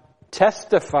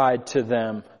testified to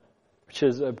them, which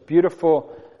is a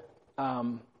beautiful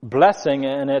blessing,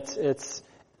 and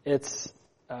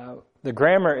the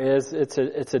grammar is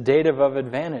it's a dative of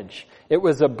advantage. It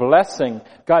was a blessing.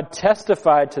 God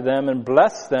testified to them and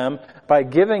blessed them by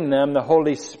giving them the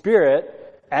Holy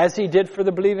Spirit as he did for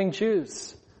the believing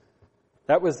Jews.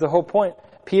 That was the whole point.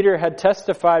 Peter had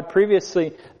testified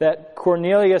previously that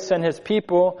Cornelius and his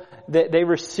people, they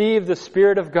received the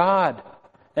Spirit of God.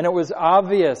 And it was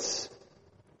obvious.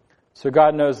 So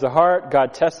God knows the heart.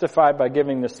 God testified by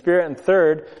giving the Spirit. And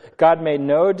third, God made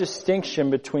no distinction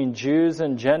between Jews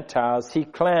and Gentiles. He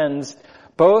cleansed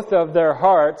both of their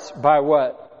hearts by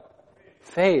what?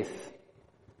 Faith.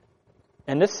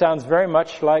 And this sounds very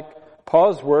much like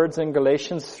Paul's words in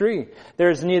Galatians 3. There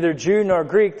is neither Jew nor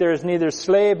Greek. There is neither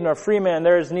slave nor free man.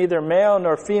 There is neither male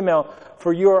nor female.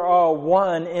 For you are all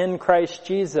one in Christ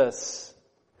Jesus.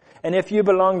 And if you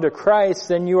belong to Christ,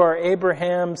 then you are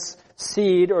Abraham's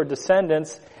seed or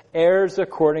descendants, heirs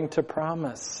according to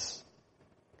promise.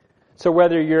 So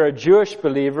whether you're a Jewish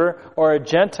believer or a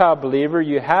Gentile believer,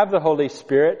 you have the Holy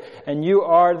Spirit and you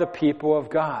are the people of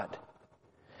God.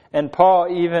 And Paul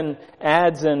even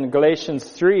adds in Galatians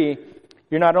 3,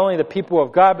 you're not only the people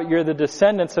of God, but you're the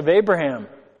descendants of Abraham.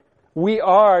 We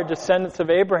are descendants of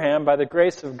Abraham by the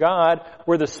grace of God.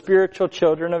 We're the spiritual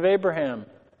children of Abraham.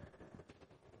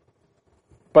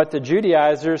 But the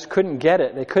Judaizers couldn't get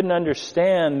it. They couldn't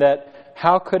understand that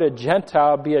how could a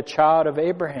Gentile be a child of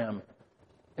Abraham?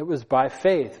 It was by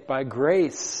faith, by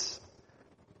grace.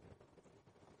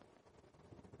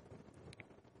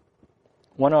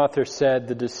 One author said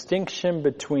the distinction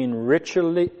between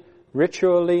ritually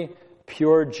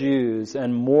pure Jews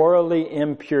and morally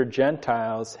impure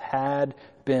Gentiles had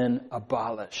been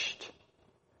abolished.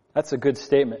 That's a good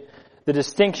statement. The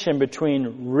distinction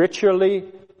between ritually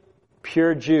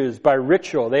pure Jews, by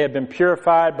ritual, they had been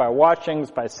purified by washings,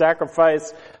 by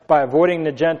sacrifice, by avoiding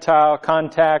the Gentile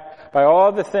contact, by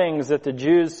all the things that the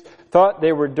Jews thought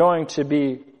they were doing to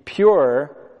be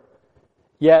pure,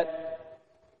 yet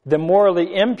the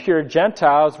morally impure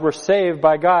Gentiles were saved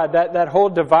by God. That whole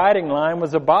dividing line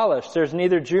was abolished. There's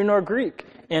neither Jew nor Greek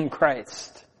in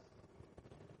Christ.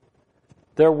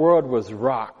 Their world was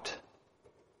rocked.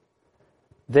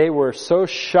 They were so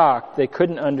shocked they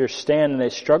couldn't understand, and they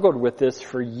struggled with this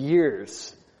for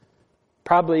years.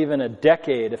 Probably even a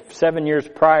decade. 7 years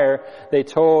prior, they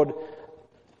told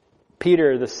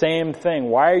Peter the same thing.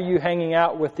 Why are you hanging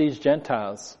out with these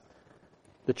Gentiles?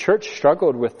 The church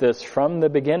struggled with this from the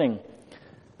beginning.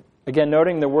 Again,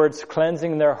 noting the words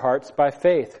cleansing their hearts by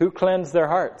faith. Who cleansed their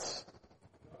hearts?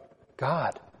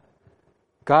 God.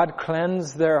 God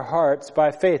cleansed their hearts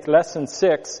by faith. Lesson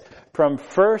 6, from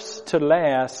first to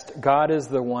last, God is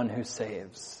the one who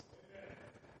saves.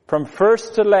 From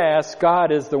first to last,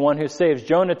 God is the one who saves.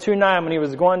 Jonah 2:9, when he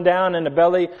was going down in the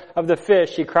belly of the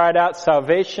fish, he cried out,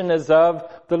 salvation is of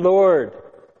the Lord.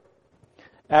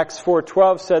 Acts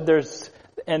 4:12 said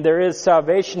there is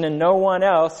salvation in no one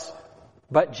else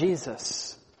but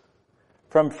Jesus.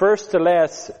 From first to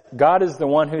last, God is the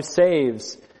one who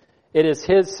saves. It is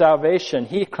His salvation.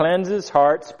 He cleanses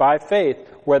hearts by faith,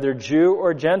 whether Jew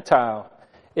or Gentile.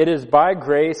 It is by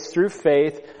grace through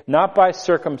faith, not by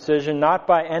circumcision, not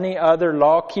by any other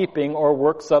law-keeping or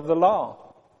works of the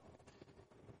law.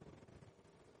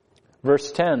 Verse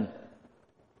 10.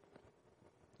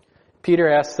 Peter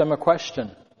asked them a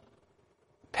question.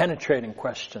 Penetrating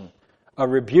question, a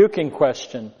rebuking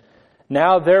question.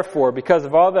 Now, therefore, because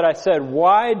of all that I said,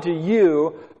 why do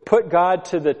you put God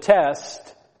to the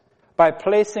test by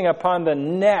placing upon the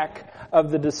neck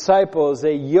of the disciples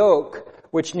a yoke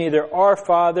which neither our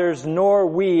fathers nor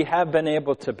we have been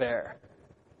able to bear?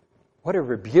 What a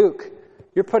rebuke.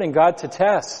 You're putting God to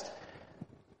test.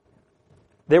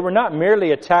 They were not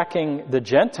merely attacking the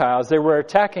Gentiles, they were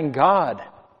attacking God.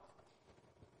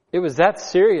 It was that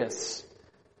serious.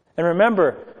 And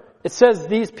remember, it says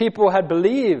these people had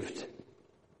believed.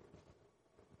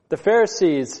 The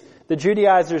Pharisees, the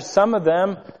Judaizers, some of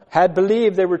them had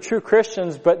believed they were true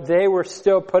Christians, but they were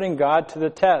still putting God to the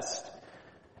test.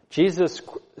 Jesus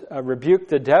rebuked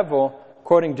the devil,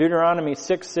 quoting Deuteronomy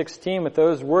 6:16 with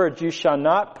those words, you shall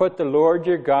not put the Lord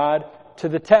your God to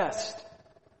the test.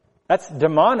 That's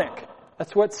demonic.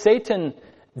 That's what Satan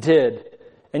did.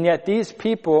 And yet these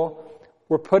people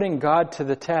were putting God to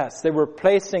the test. They were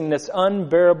placing this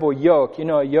unbearable yoke. You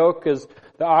know, a yoke is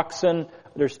the oxen.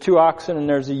 There's two oxen and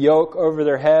there's a yoke over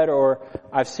their head, or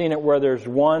I've seen it where there's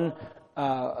one,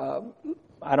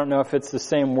 I don't know if it's the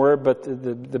same word, but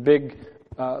the big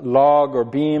log or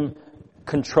beam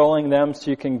controlling them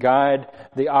so you can guide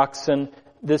the oxen.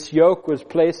 This yoke was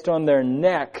placed on their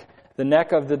neck, the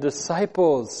neck of the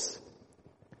disciples,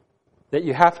 that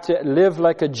you have to live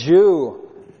like a Jew.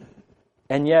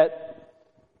 And yet,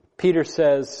 Peter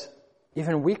says,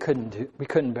 even we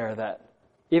couldn't bear that.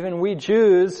 Even we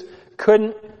Jews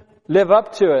couldn't live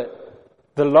up to it.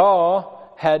 The law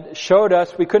had showed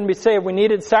us we couldn't be saved. We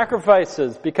needed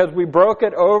sacrifices because we broke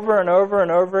it over and over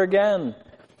and over again.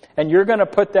 And you're going to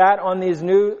put that on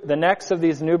the necks of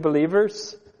these new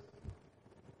believers?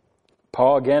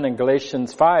 Paul again in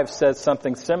Galatians 5 says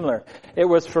something similar. It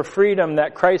was for freedom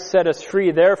that Christ set us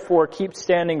free. Therefore, keep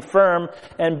standing firm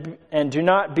and do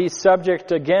not be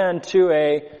subject again to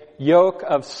a yoke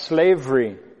of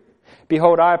slavery.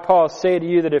 Behold, I, Paul, say to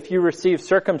you that if you receive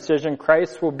circumcision,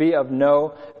 Christ will be of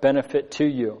no benefit to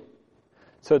you.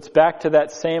 So it's back to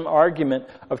that same argument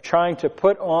of trying to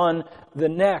put on the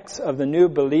necks of the new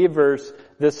believers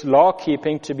this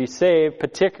law-keeping to be saved,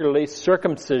 particularly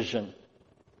circumcision.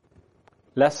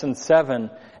 Lesson 7,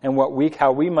 and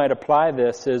how we might apply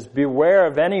this is, beware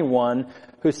of anyone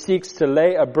who seeks to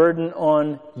lay a burden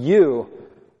on you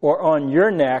or on your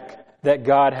neck that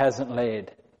God hasn't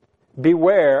laid.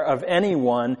 Beware of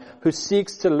anyone who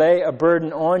seeks to lay a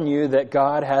burden on you that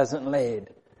God hasn't laid.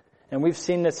 And we've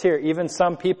seen this here. Even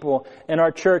some people in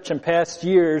our church in past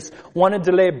years wanted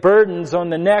to lay burdens on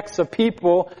the necks of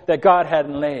people that God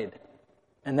hadn't laid.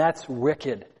 And that's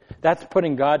wicked. That's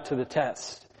putting God to the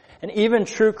test. And even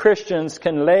true Christians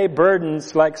can lay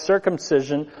burdens like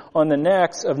circumcision on the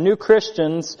necks of new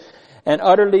Christians and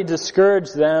utterly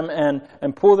discourage them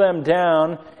and pull them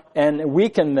down and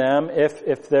weaken them if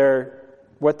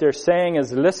what they're saying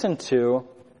is listened to.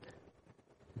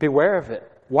 Beware of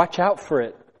it. Watch out for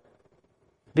it.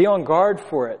 Be on guard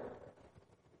for it.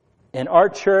 In our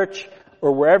church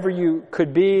or wherever you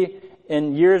could be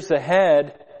in years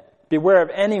ahead, beware of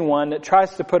anyone that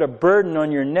tries to put a burden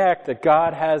on your neck that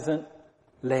God hasn't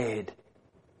laid.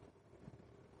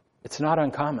 It's not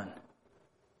uncommon.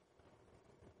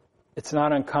 It's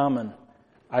not uncommon.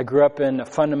 I grew up in a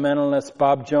fundamentalist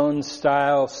Bob Jones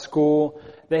style school.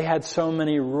 They had so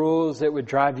many rules it would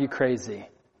drive you crazy.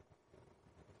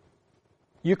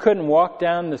 You couldn't walk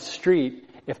down the street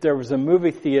if there was a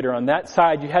movie theater on that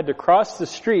side. You had to cross the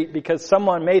street because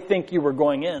someone may think you were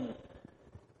going in.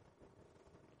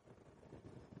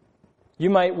 You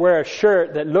might wear a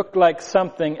shirt that looked like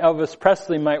something Elvis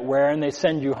Presley might wear and they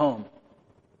send you home.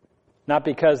 Not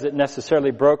because it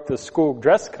necessarily broke the school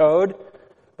dress code,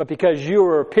 but because you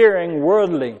were appearing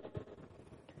worldly.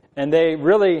 And they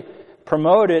really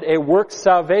promoted a works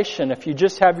salvation. If you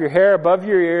just have your hair above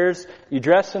your ears, you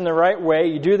dress in the right way,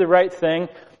 you do the right thing,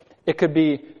 it could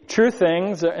be true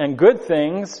things and good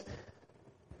things.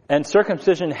 And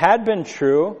circumcision had been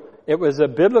true. It was a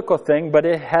biblical thing, but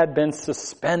it had been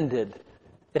suspended.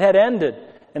 It had ended.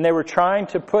 And they were trying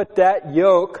to put that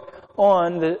yoke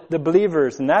on the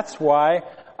believers. And that's why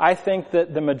I think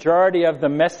that the majority of the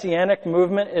Messianic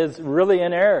movement is really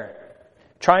in error.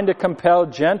 Trying to compel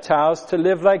Gentiles to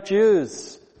live like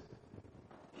Jews.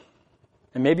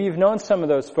 And maybe you've known some of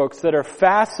those folks that are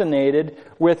fascinated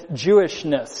with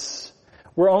Jewishness.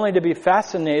 We're only to be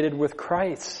fascinated with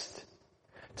Christ.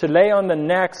 To lay on the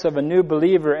necks of a new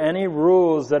believer any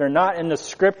rules that are not in the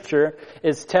Scripture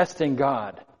is testing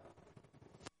God.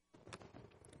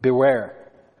 Beware.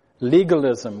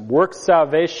 Legalism, works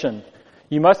salvation.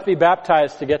 You must be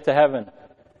baptized to get to heaven.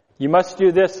 You must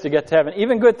do this to get to heaven.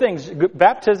 Even good things.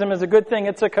 Baptism is a good thing.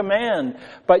 It's a command.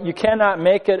 But you cannot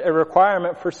make it a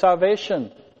requirement for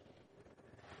salvation.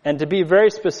 And to be very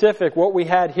specific, what we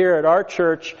had here at our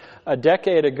church a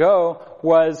decade ago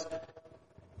was,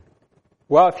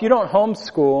 well, if you don't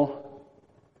homeschool,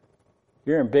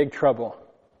 you're in big trouble.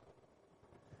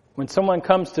 When someone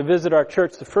comes to visit our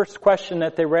church, the first question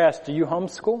that they were asked, do you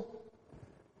homeschool?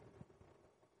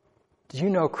 Do you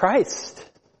know Christ?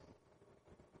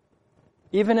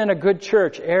 Even in a good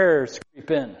church, errors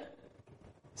creep in.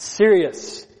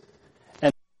 Serious.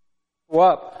 And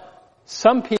up.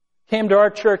 Some people came to our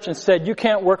church and said, you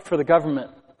can't work for the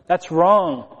government. That's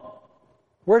wrong.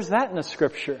 Where's that in the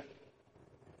Scripture?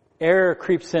 Error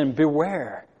creeps in.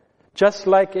 Beware. Just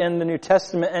like in the New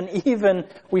Testament, and even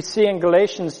we see in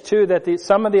Galatians 2 that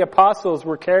some of the apostles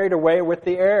were carried away with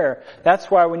the error. That's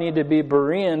why we need to be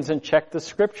Bereans and check the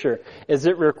Scripture. Is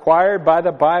it required by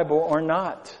the Bible or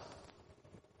not?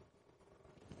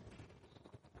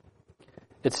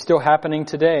 It's still happening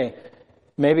today.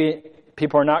 Maybe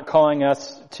people are not calling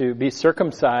us to be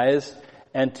circumcised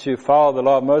and to follow the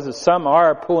law of Moses. Some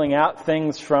are pulling out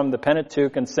things from the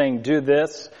Pentateuch and saying, do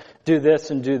this,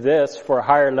 and do this for a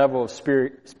higher level of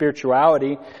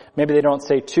spirituality. Maybe they don't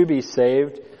say to be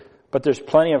saved, but there's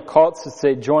plenty of cults that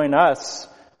say join us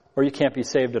or you can't be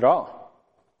saved at all.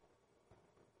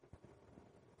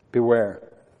 Beware.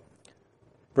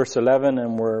 Verse 11,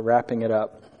 and we're wrapping it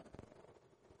up.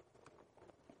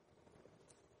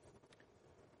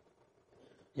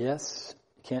 Yes,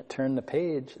 you can't turn the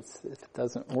page if it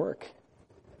doesn't work.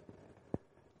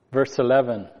 Verse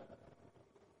 11.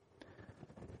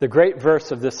 The great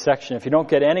verse of this section. If you don't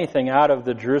get anything out of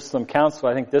the Jerusalem Council,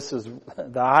 I think this is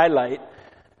the highlight.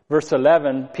 Verse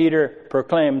 11, Peter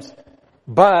proclaims,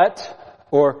 but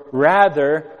Or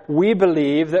rather, we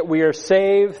believe that we are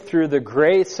saved through the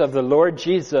grace of the Lord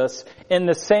Jesus in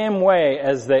the same way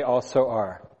as they also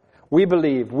are. We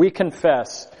believe, we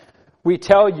confess, we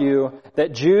tell you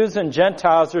that Jews and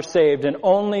Gentiles are saved in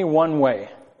only one way.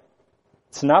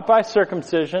 It's not by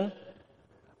circumcision.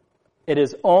 It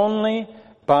is only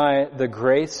by the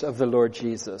grace of the Lord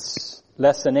Jesus.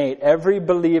 Lesson 8, every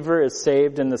believer is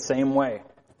saved in the same way.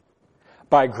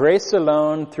 By grace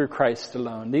alone, through Christ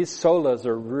alone. These solas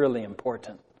are really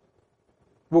important.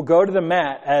 We'll go to the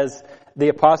mat as the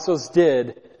apostles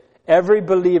did. Every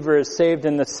believer is saved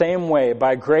in the same way,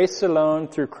 by grace alone,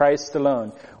 through Christ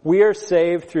alone. We are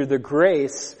saved through the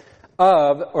grace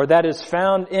of, or that is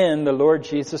found in, the Lord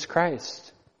Jesus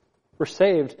Christ. We're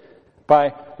saved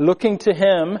by looking to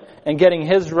Him and getting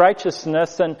His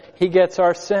righteousness, and He gets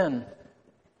our sin.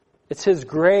 It's His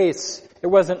grace. It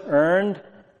wasn't earned.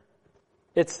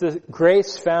 It's the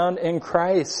grace found in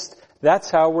Christ. That's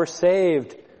how we're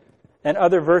saved. And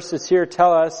other verses here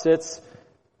tell us it's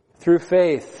through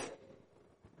faith.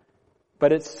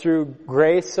 But it's through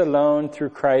grace alone, through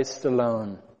Christ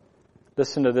alone.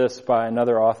 Listen to this by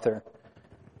another author.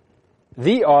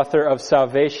 The author of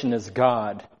salvation is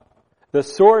God. The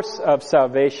source of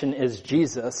salvation is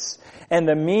Jesus. And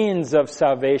the means of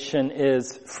salvation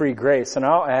is free grace. And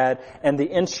I'll add, and the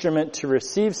instrument to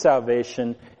receive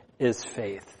salvation is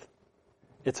faith.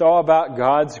 It's all about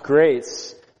God's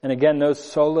grace. And again, those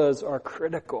solas are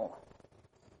critical.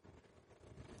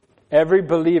 Every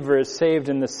believer is saved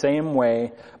in the same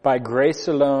way, by grace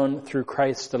alone, through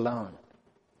Christ alone.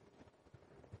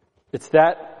 It's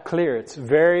that clear. It's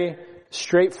very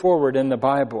straightforward in the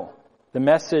Bible. The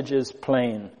message is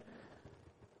plain.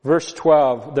 Verse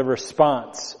 12, the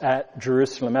response at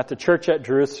Jerusalem, at the church at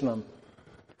Jerusalem.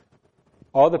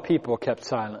 All the people kept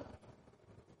silent.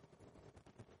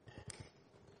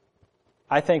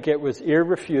 I think it was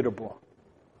irrefutable.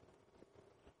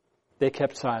 They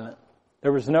kept silent.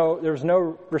 There was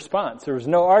no response. There was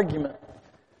no argument.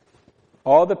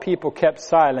 All the people kept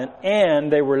silent,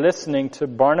 and they were listening to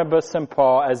Barnabas and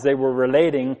Paul as they were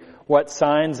relating what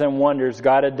signs and wonders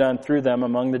God had done through them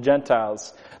among the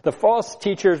Gentiles. The false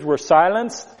teachers were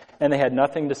silenced, and they had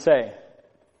nothing to say.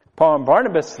 Paul and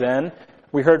Barnabas then,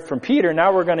 we heard from Peter,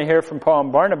 now we're going to hear from Paul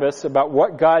and Barnabas about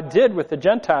what God did with the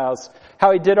Gentiles,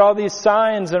 how He did all these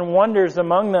signs and wonders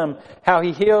among them, how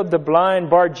He healed the blind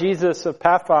Bar-Jesus of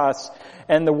Paphos,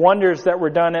 and the wonders that were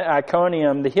done at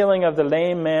Iconium, the healing of the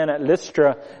lame man at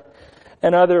Lystra,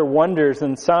 and other wonders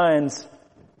and signs.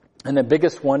 And the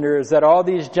biggest wonder is that all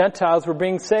these Gentiles were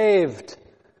being saved.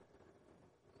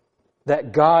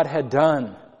 That God had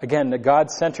done. Again, the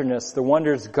God-centeredness, the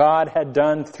wonders God had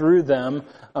done through them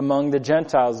among the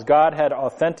Gentiles. God had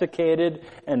authenticated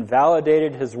and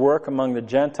validated His work among the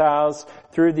Gentiles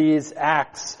through these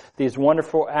acts, these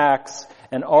wonderful acts,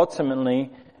 and ultimately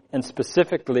and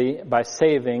specifically by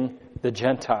saving the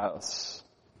Gentiles.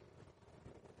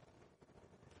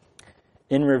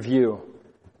 In review,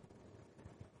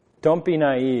 don't be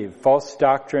naive. False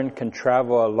doctrine can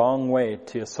travel a long way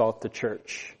to assault the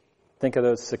church. Think of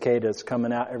those cicadas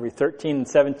coming out every 13 and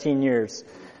 17 years.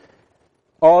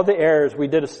 All the errors, we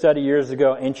did a study years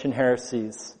ago, ancient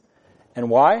heresies. And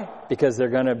why? Because they're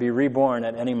going to be reborn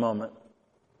at any moment.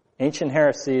 Ancient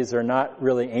heresies are not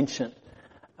really ancient.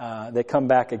 They come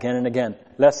back again and again.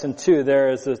 Lesson 2,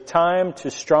 there is a time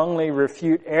to strongly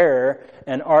refute error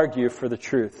and argue for the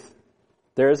truth.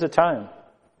 There is a time.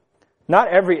 Not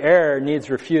every error needs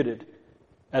refuted.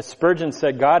 As Spurgeon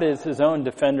said, God is His own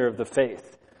defender of the faith.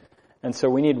 And so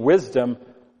we need wisdom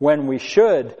when we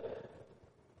should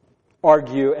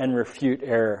argue and refute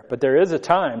error. But there is a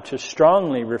time to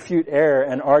strongly refute error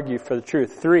and argue for the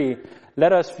truth. 3,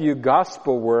 let us view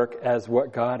gospel work as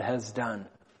what God has done.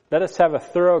 Let us have a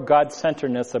thorough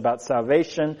God-centeredness about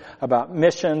salvation, about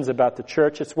missions, about the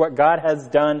church. It's what God has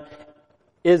done,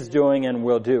 is doing, and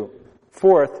will do.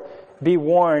 4th, be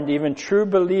warned, even true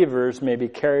believers may be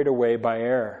carried away by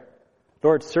error.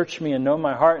 Lord, search me and know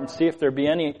my heart and see if there be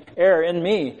any error in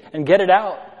me and get it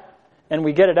out. And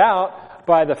we get it out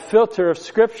by the filter of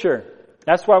Scripture.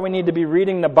 That's why we need to be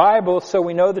reading the Bible so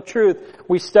we know the truth.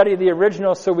 We study the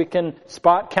original so we can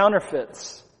spot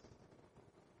counterfeits.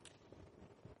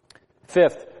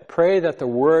 5th, pray that the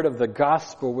word of the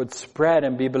gospel would spread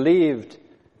and be believed.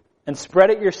 And spread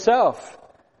it yourself.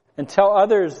 And tell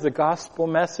others the gospel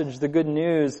message, the good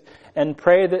news. And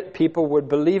pray that people would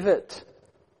believe it.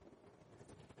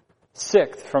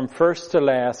 6th, from first to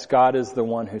last, God is the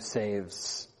one who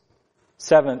saves.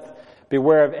 7th,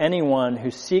 beware of anyone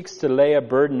who seeks to lay a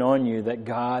burden on you that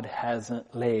God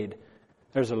hasn't laid.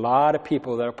 There's a lot of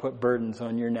people that will put burdens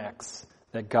on your necks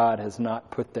that God has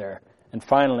not put there. And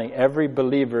finally, every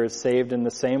believer is saved in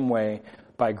the same way,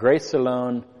 by grace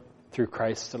alone, through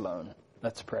Christ alone.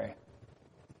 Let's pray.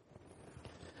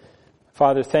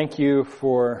 Father, thank you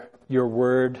for your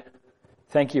word.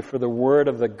 Thank you for the word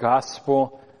of the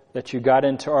gospel that you got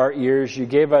into our ears. You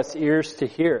gave us ears to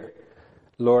hear,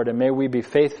 Lord, and may we be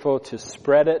faithful to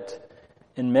spread it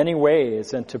in many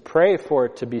ways and to pray for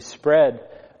it to be spread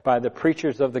by the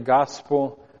preachers of the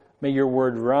gospel. May your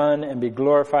word run and be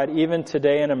glorified even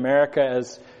today in America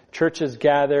as churches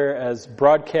gather, as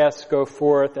broadcasts go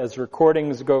forth, as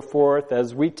recordings go forth,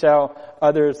 as we tell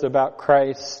others about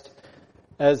Christ.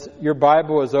 As your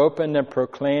Bible is opened and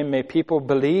proclaimed, may people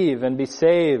believe and be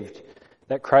saved,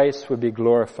 that Christ would be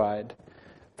glorified.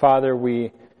 Father,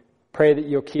 we pray that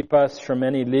you'll keep us from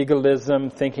any legalism,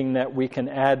 thinking that we can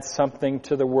add something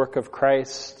to the work of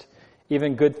Christ,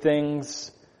 even good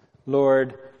things.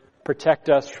 Lord, protect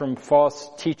us from false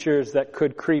teachers that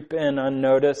could creep in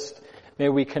unnoticed. May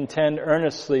we contend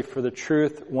earnestly for the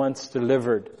truth once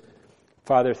delivered.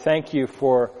 Father, thank you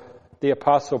for the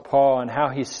Apostle Paul and how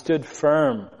he stood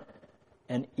firm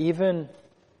and even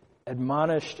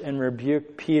admonished and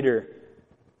rebuked Peter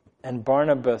and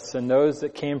Barnabas and those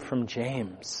that came from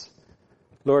James.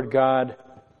 Lord God,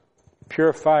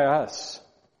 purify us,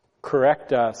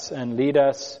 correct us, and lead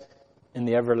us in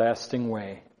the everlasting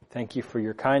way. Thank you for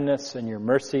your kindness and your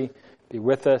mercy. Be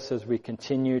with us as we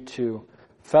continue to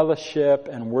fellowship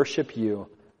and worship you.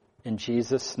 In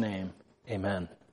Jesus' name, amen.